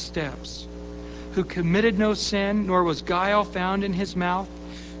follow his steps, who committed no sin, nor was guile found in his mouth,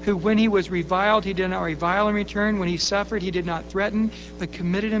 who when he was reviled, he did not revile in return. When he suffered, he did not threaten, but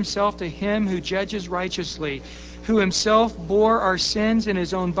committed himself to him who judges righteously, who himself bore our sins in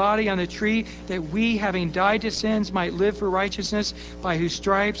his own body on the tree, that we, having died to sins, might live for righteousness, by whose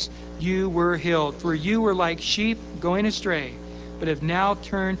stripes you were healed. For you were like sheep going astray, but have now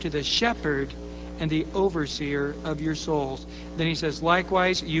turned to the shepherd and the overseer of your souls. Then he says,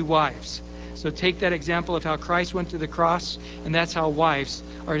 likewise, you wives. So take that example of how Christ went to the cross, and that's how wives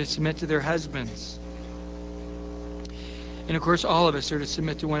are to submit to their husbands. And of course, all of us are to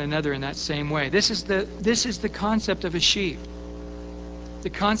submit to one another in that same way. This is the concept of a sheep. The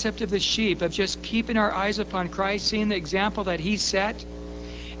concept of the sheep, of just keeping our eyes upon Christ, seeing the example that he set,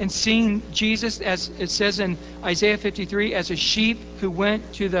 and seeing Jesus, as it says in Isaiah 53, as a sheep who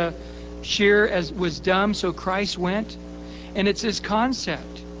went to the shear as was dumb, so Christ went. And it's this concept.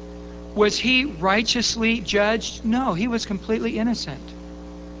 Was he righteously judged? No, he was completely innocent.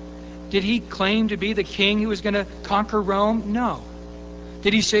 Did he claim to be the king who was going to conquer Rome? No.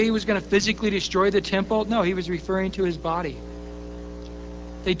 Did he say he was going to physically destroy the temple? No, he was referring to his body.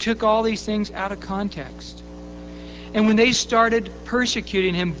 They took all these things out of context. And when they started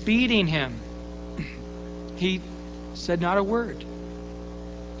persecuting him, beating him, he said not a word.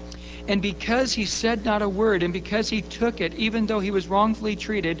 And because he said not a word, and because he took it, even though he was wrongfully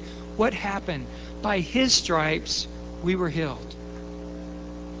treated, what happened? By his stripes, we were healed.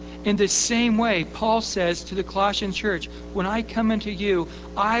 In the same way, Paul says to the Colossian church, when I come unto you,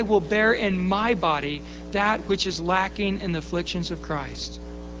 I will bear in my body that which is lacking in the afflictions of Christ.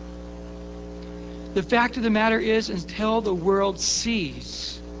 The fact of the matter is, until the world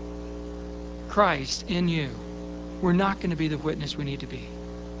sees Christ in you, we're not going to be the witness we need to be.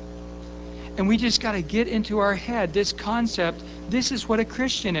 And we just got to get into our head this concept. This is what a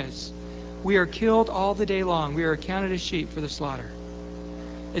Christian is. We are killed all the day long. We are accounted as sheep for the slaughter.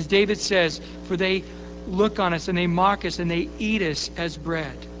 As David says, for they look on us and they mock us and they eat us as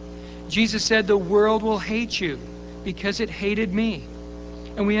bread. Jesus said, the world will hate you because it hated me.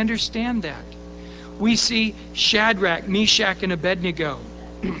 And we understand that. We see Shadrach, Meshach, and Abednego.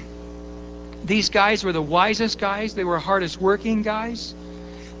 These guys were the wisest guys. They were hardest working guys.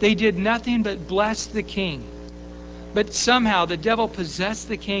 They did nothing but bless the king. But somehow the devil possessed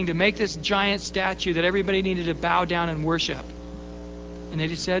the king to make this giant statue that everybody needed to bow down and worship. And they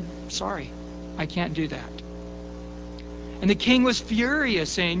just said, sorry, I can't do that. And the king was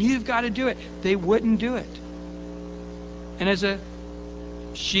furious, saying, you've got to do it. They wouldn't do it. And as a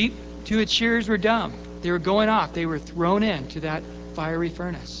sheep to its shearers were dumb, they were going off. They were thrown into that fiery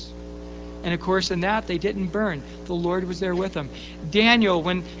furnace. And of course, in that, they didn't burn. The Lord was there with them. Daniel,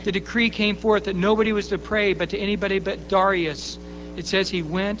 when the decree came forth that nobody was to pray but to anybody but Darius, it says he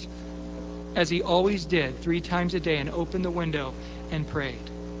went, as he always did, 3 times a day and opened the window and prayed.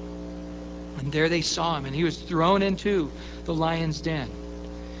 And there they saw him, and he was thrown into the lion's den.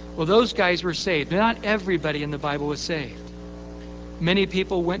 Well, those guys were saved. Not everybody in the Bible was saved. Many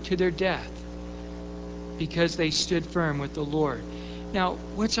people went to their death because they stood firm with the Lord. Now,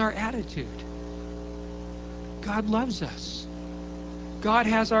 what's our attitude? God loves us. God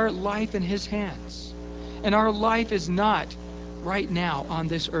has our life in His hands. And our life is not right now on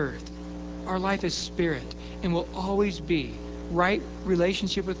this earth. Our life is spirit and will always be right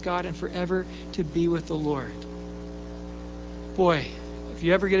relationship with God and forever to be with the Lord. Boy, if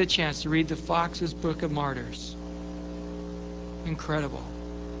you ever get a chance to read the Fox's Book of Martyrs, incredible.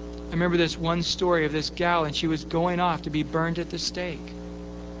 I remember this one story of this gal, and she was going off to be burned at the stake.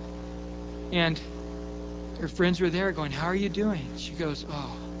 And her friends were there going, "How are you doing?" She goes,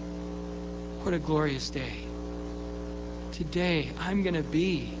 "Oh, what a glorious day. Today I'm going to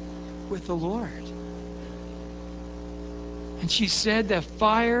be with the Lord." And she said, "The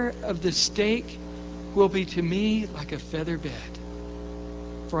fire of the stake will be to me like a feather bed,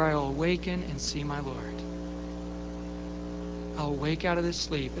 for I will awaken and see my Lord." I'll wake out of this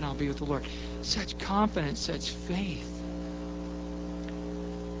sleep and I'll be with the Lord. Such confidence, such faith.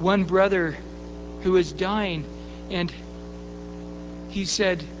 One brother who was dying, and he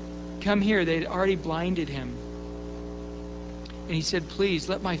said, "Come here." They'd already blinded him. And he said, "Please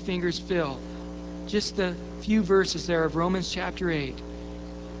let my fingers feel just the few verses there of Romans chapter 8,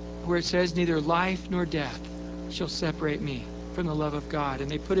 where it says, neither life nor death shall separate me from the love of God."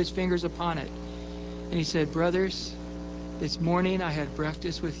 And they put his fingers upon it. And he said, "Brothers, this morning I had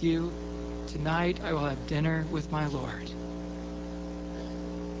breakfast with you. Tonight I will have dinner with my Lord."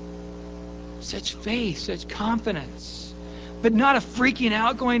 Such faith, such confidence. But not a freaking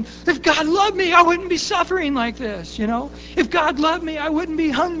out going, "If God loved me, I wouldn't be suffering like this, you know. If God loved me, I wouldn't be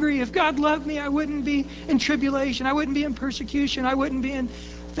hungry. If God loved me, I wouldn't be in tribulation. I wouldn't be in persecution. I wouldn't be in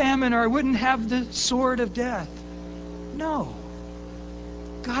famine, or I wouldn't have the sword of death." No.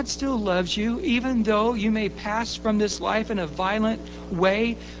 God still loves you, even though you may pass from this life in a violent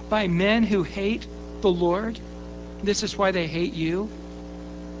way by men who hate the Lord. This is why they hate you.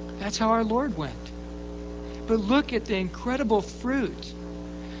 That's how our Lord went. But look at the incredible fruit.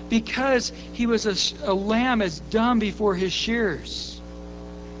 Because he was a lamb as dumb before his shears.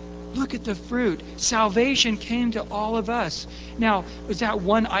 Look at the fruit. Salvation came to all of us. Now, was that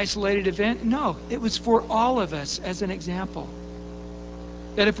one isolated event? No, it was for all of us as an example.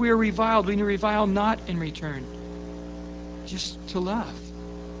 That if we are reviled, we revile not in return. Just to love.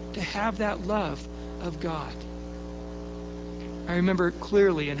 To have that love of God. I remember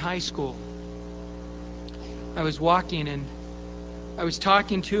clearly in high school, I was walking and I was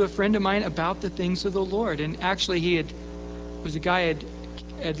talking to a friend of mine about the things of the Lord. And actually was a guy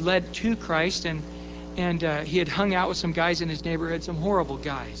had led to Christ, and he had hung out with some guys in his neighborhood, some horrible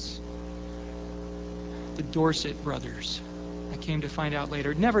guys. The Dorset brothers. I came to find out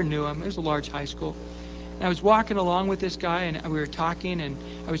later. Never knew him. It was a large high school. And I was walking along with this guy, and we were talking, and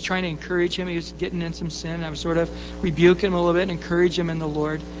I was trying to encourage him. He was getting in some sin, and I was sort of rebuking him a little bit and encourage him in the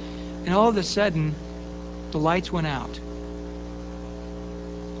Lord. And all of a sudden, the lights went out.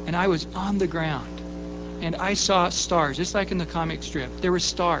 And I was on the ground. And I saw stars, just like in the comic strip. There were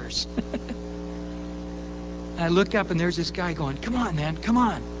stars. And I looked up, and there's this guy going, "Come on, man, come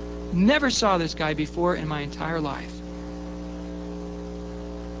on." Never saw this guy before in my entire life.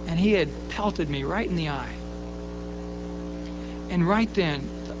 And he had pelted me right in the eye. And right then,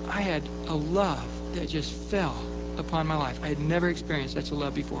 I had a love that just fell upon my life. I had never experienced such a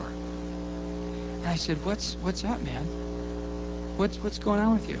love before. And I said, What's up, man? What's going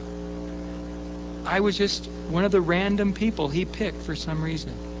on with you?" I was just one of the random people he picked for some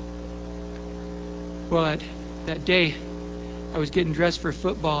reason. Well, that day, I was getting dressed for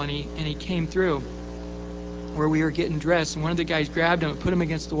football, and he came through where we were getting dressed, and one of the guys grabbed him and put him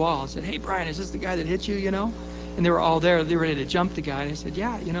against the wall and said, "Hey, Brian, is this the guy that hit you, you know?" And they were all there. They were ready to jump the guy. And I said,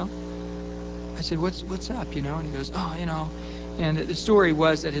 "Yeah, you know." I said, What's up, you know? And he goes, "Oh, you know." And the story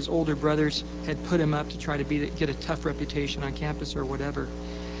was that his older brothers had put him up to try to get a tough reputation on campus or whatever.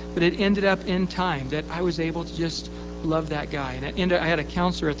 But it ended up in time that I was able to just love that guy. And I had a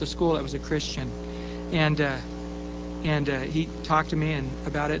counselor at the school that was a Christian. And he talked to me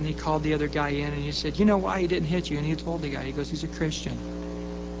about it, and he called the other guy in, and he said, "You know why he didn't hit you?" And he told the guy, he goes, "He's a Christian."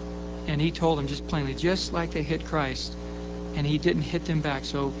 And he told him just plainly, just like they hit Christ, and he didn't hit them back.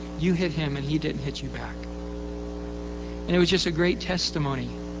 So you hit him, and he didn't hit you back. And it was just a great testimony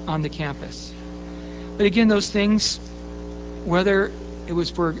on the campus. But again, those things, whether it was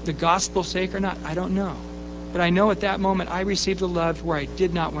for the gospel's sake or not, I don't know. But I know at that moment I received a love where I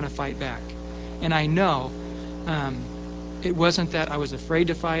did not want to fight back. And I know it wasn't that I was afraid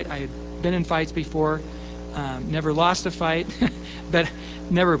to fight. I had been in fights before, never lost a fight, but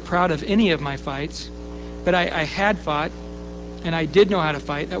never proud of any of my fights. But I had fought, and I did know how to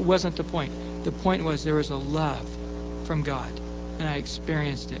fight. That wasn't the point. The point was there was a love from God, and I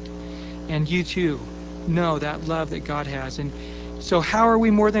experienced it. And you too know that love that God has. And so how are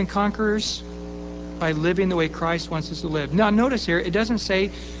we more than conquerors? By living the way Christ wants us to live. Now notice here, it doesn't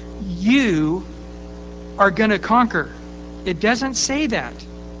say you are going to conquer. It doesn't say that.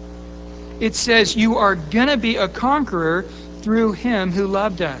 It says you are going to be a conqueror through Him who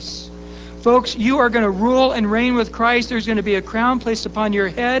loved us. Folks, you are going to rule and reign with Christ. There's going to be a crown placed upon your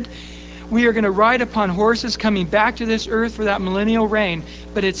head. We are going to ride upon horses coming back to this earth for that millennial reign.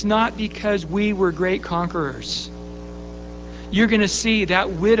 But it's not because we were great conquerors. You're going to see that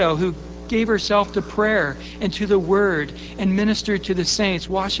widow who gave herself to prayer and to the Word and ministered to the saints,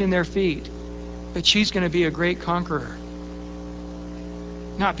 washing their feet. But she's going to be a great conqueror.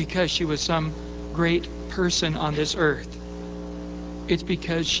 Not because she was some great person on this earth. It's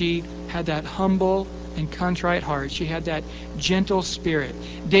because she had that humble and contrite heart. She had that gentle spirit.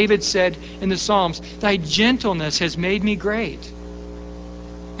 David said in the Psalms, "Thy gentleness has made me great."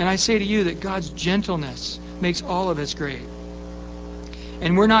 And I say to you that God's gentleness makes all of us great.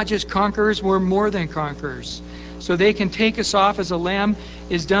 And we're not just conquerors, we're more than conquerors. So they can take us off as a lamb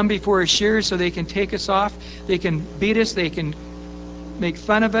is dumb before his shears, so they can take us off. They can beat us, they can make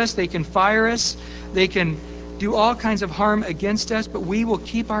fun of us, they can fire us, they can do all kinds of harm against us, but we will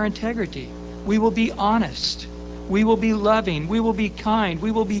keep our integrity. We will be honest. We will be loving. We will be kind. We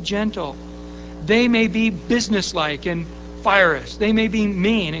will be gentle. They may be businesslike and fire us. They may be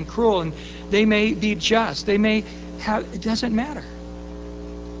mean and cruel, and they may be just. They may have, it doesn't matter.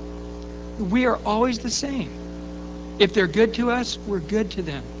 We are always the same. If they're good to us, we're good to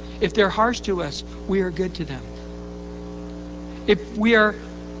them. If they're harsh to us, we are good to them. If we are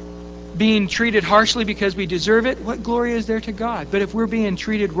being treated harshly because we deserve it, what glory is there to God? But if we're being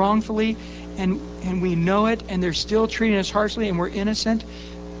treated wrongfully and we know it and they're still treating us harshly and we're innocent,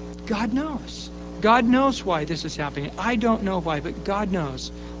 God knows. God knows why this is happening. I don't know why, but God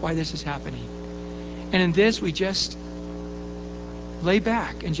knows why this is happening. And in this, we just lay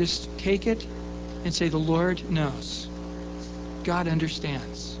back and just take it and say, the Lord knows. God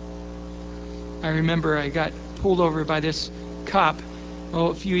understands. I remember I got pulled over by this cop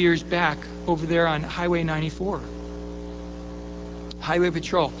a few years back over there on Highway 94. Highway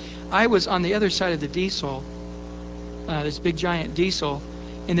Patrol. I was on the other side of the diesel, this big giant diesel,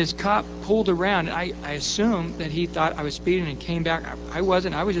 and this cop pulled around. I assumed that he thought I was speeding and came back. I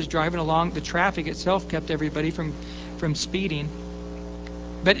wasn't. I was just driving along. The traffic itself kept everybody from speeding.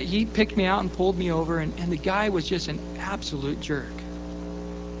 But he picked me out and pulled me over, and the guy was just an absolute jerk.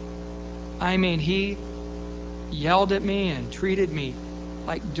 I mean, he yelled at me and treated me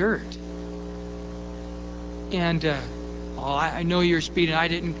like dirt. And, I know you're speeding. I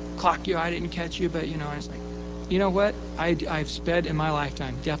didn't clock you. I didn't catch you. But, I was like, you know what? I've sped in my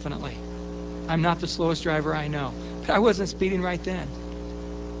lifetime, definitely. I'm not the slowest driver I know. But I wasn't speeding right then.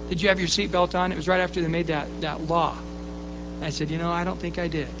 Did you have your seatbelt on? It was right after they made that law. I said, I don't think I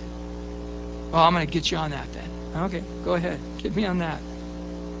did. Well, I'm going to get you on that then. Okay, go ahead. Get me on that.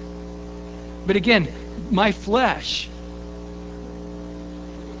 But again, my flesh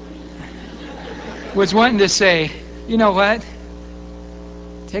was wanting to say, you know what?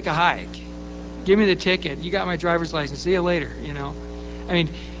 Take a hike. Give me the ticket. You got my driver's license. See you later, I mean,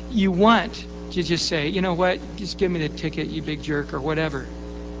 you want to just say, you know what? Just give me the ticket, you big jerk, or whatever.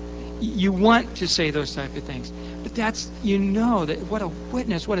 You want to say those type of things. But that's, that what a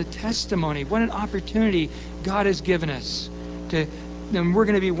witness, what a testimony, what an opportunity God has given us to, and we're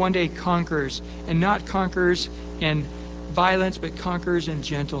going to be one day conquerors, and not conquerors in violence, but conquerors in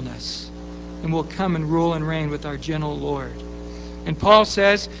gentleness. And we'll come and rule and reign with our gentle Lord. And Paul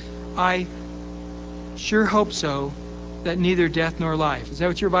says, I sure hope so, that neither death nor life. Is that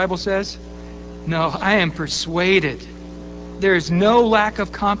what your Bible says? No, I am persuaded. There is no lack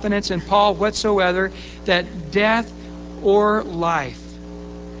of confidence in Paul whatsoever that death or life.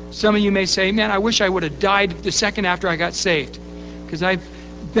 Some of you may say, man, I wish I would have died the second after I got saved, because I've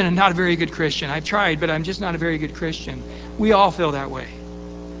been not a very good Christian. I've tried, but I'm just not a very good Christian. We all feel that way.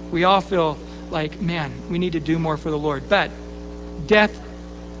 We all feel like, man, we need to do more for the Lord. But death,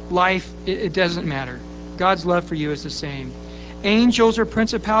 life, it doesn't matter. God's love for you is the same. Angels or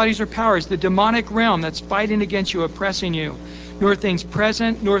principalities or powers, the demonic realm that's fighting against you, oppressing you, nor things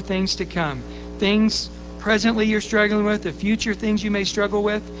present, nor things to come. Things presently you're struggling with, the future things you may struggle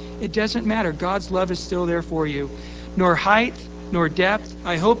with, it doesn't matter. God's love is still there for you. Nor height, nor depth.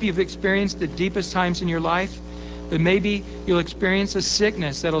 I hope you've experienced the deepest times in your life, but maybe you'll experience a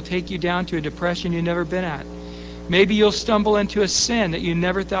sickness that'll take you down to a depression you've never been at. Maybe you'll stumble into a sin that you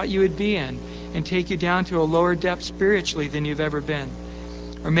never thought you would be in, and take you down to a lower depth spiritually than you've ever been.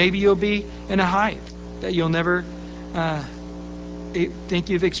 Or maybe you'll be in a height that you'll never think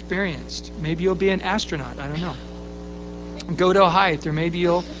you've experienced. Maybe you'll be an astronaut. I don't know. Go to a height, or maybe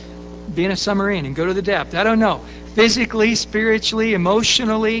you'll be in a submarine and go to the depth. I don't know. Physically, spiritually,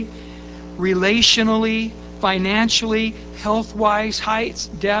 emotionally, relationally, financially, health-wise, heights,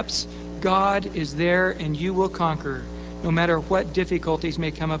 depths, God is there and you will conquer, no matter what difficulties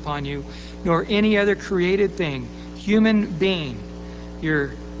may come upon you, nor any other created thing, human being,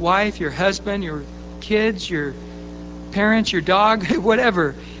 your wife, your husband, your kids, your parents, your dog,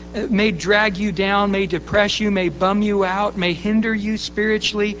 whatever, may drag you down, may depress you, may bum you out, may hinder you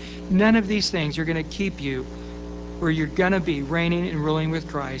spiritually. None of these things are going to keep you where you're going to be reigning and ruling with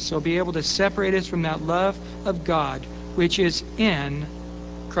Christ. So be able to separate us from that love of God, which is in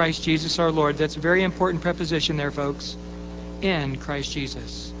Christ Jesus our Lord. That's a very important preposition there, folks. In Christ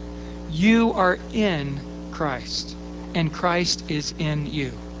Jesus. You are in Christ, and Christ is in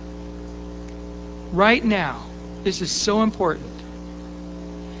you. Right now, this is so important.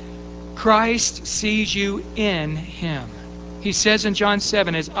 Christ sees you in Him. He says in John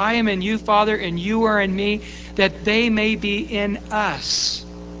 7, as I am in you, Father, and you are in me, that they may be in us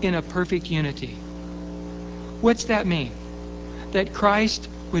in a perfect unity. What's that mean? That Christ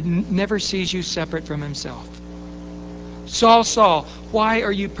would never sees you separate from Himself. Saul, Saul, why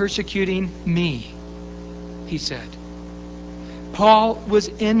are you persecuting me? He said. Paul was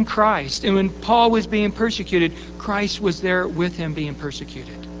in Christ, and when Paul was being persecuted, Christ was there with him being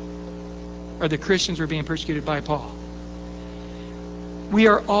persecuted. Or the Christians were being persecuted by Paul. We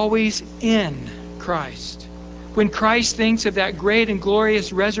are always in Christ. When Christ thinks of that great and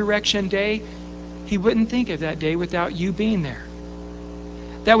glorious resurrection day, He wouldn't think of that day without you being there.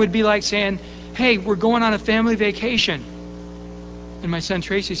 That would be like saying, hey, we're going on a family vacation. And my son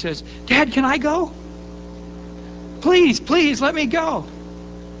Tracy says, Dad, can I go? Please, let me go.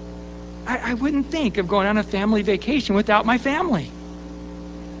 I wouldn't think of going on a family vacation without my family.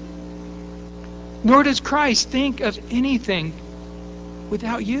 Nor does Christ think of anything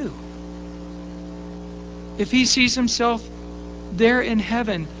without you. If He sees Himself there in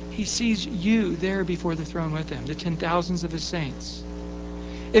heaven, He sees you there before the throne with Him, the 10,000s of His saints.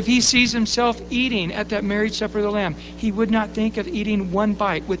 If He sees Himself eating at that marriage supper of the Lamb, He would not think of eating one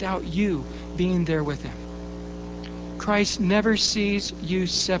bite without you being there with Him. Christ never sees you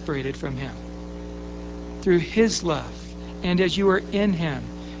separated from Him. Through His love, and as you are in Him,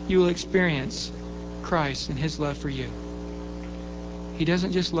 you will experience Christ and His love for you. He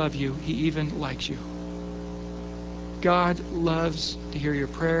doesn't just love you, He even likes you. God loves to hear your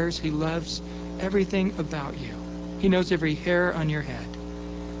prayers. He loves everything about you. He knows every hair on your head.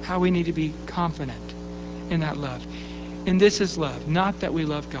 How we need to be confident in that love. And this is love, not that we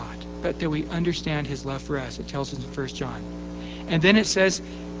love God, but that we understand His love for us. It tells us in 1 John. And then it says,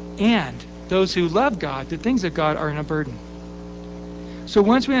 and those who love God, the things of God are in a burden. So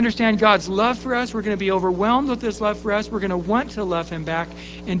once we understand God's love for us, we're going to be overwhelmed with His love for us. We're going to want to love Him back.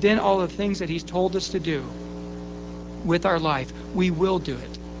 And then all the things that He's told us to do with our life, we will do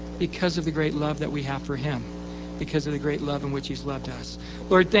it because of the great love that we have for Him, because of the great love in which He's loved us.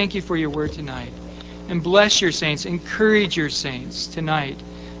 Lord, thank You for Your word tonight. And bless Your saints. Encourage Your saints tonight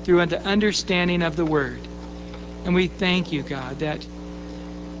through the understanding of the word. And we thank You, God, that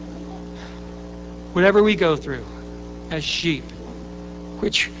whatever we go through as sheep,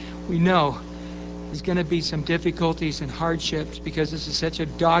 which we know is going to be some difficulties and hardships because this is such a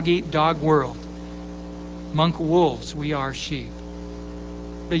dog-eat-dog world. Monk wolves, we are sheep.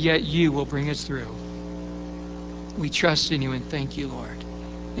 But yet You will bring us through. We trust in You and thank You, Lord.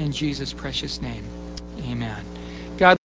 In Jesus' precious name, amen. God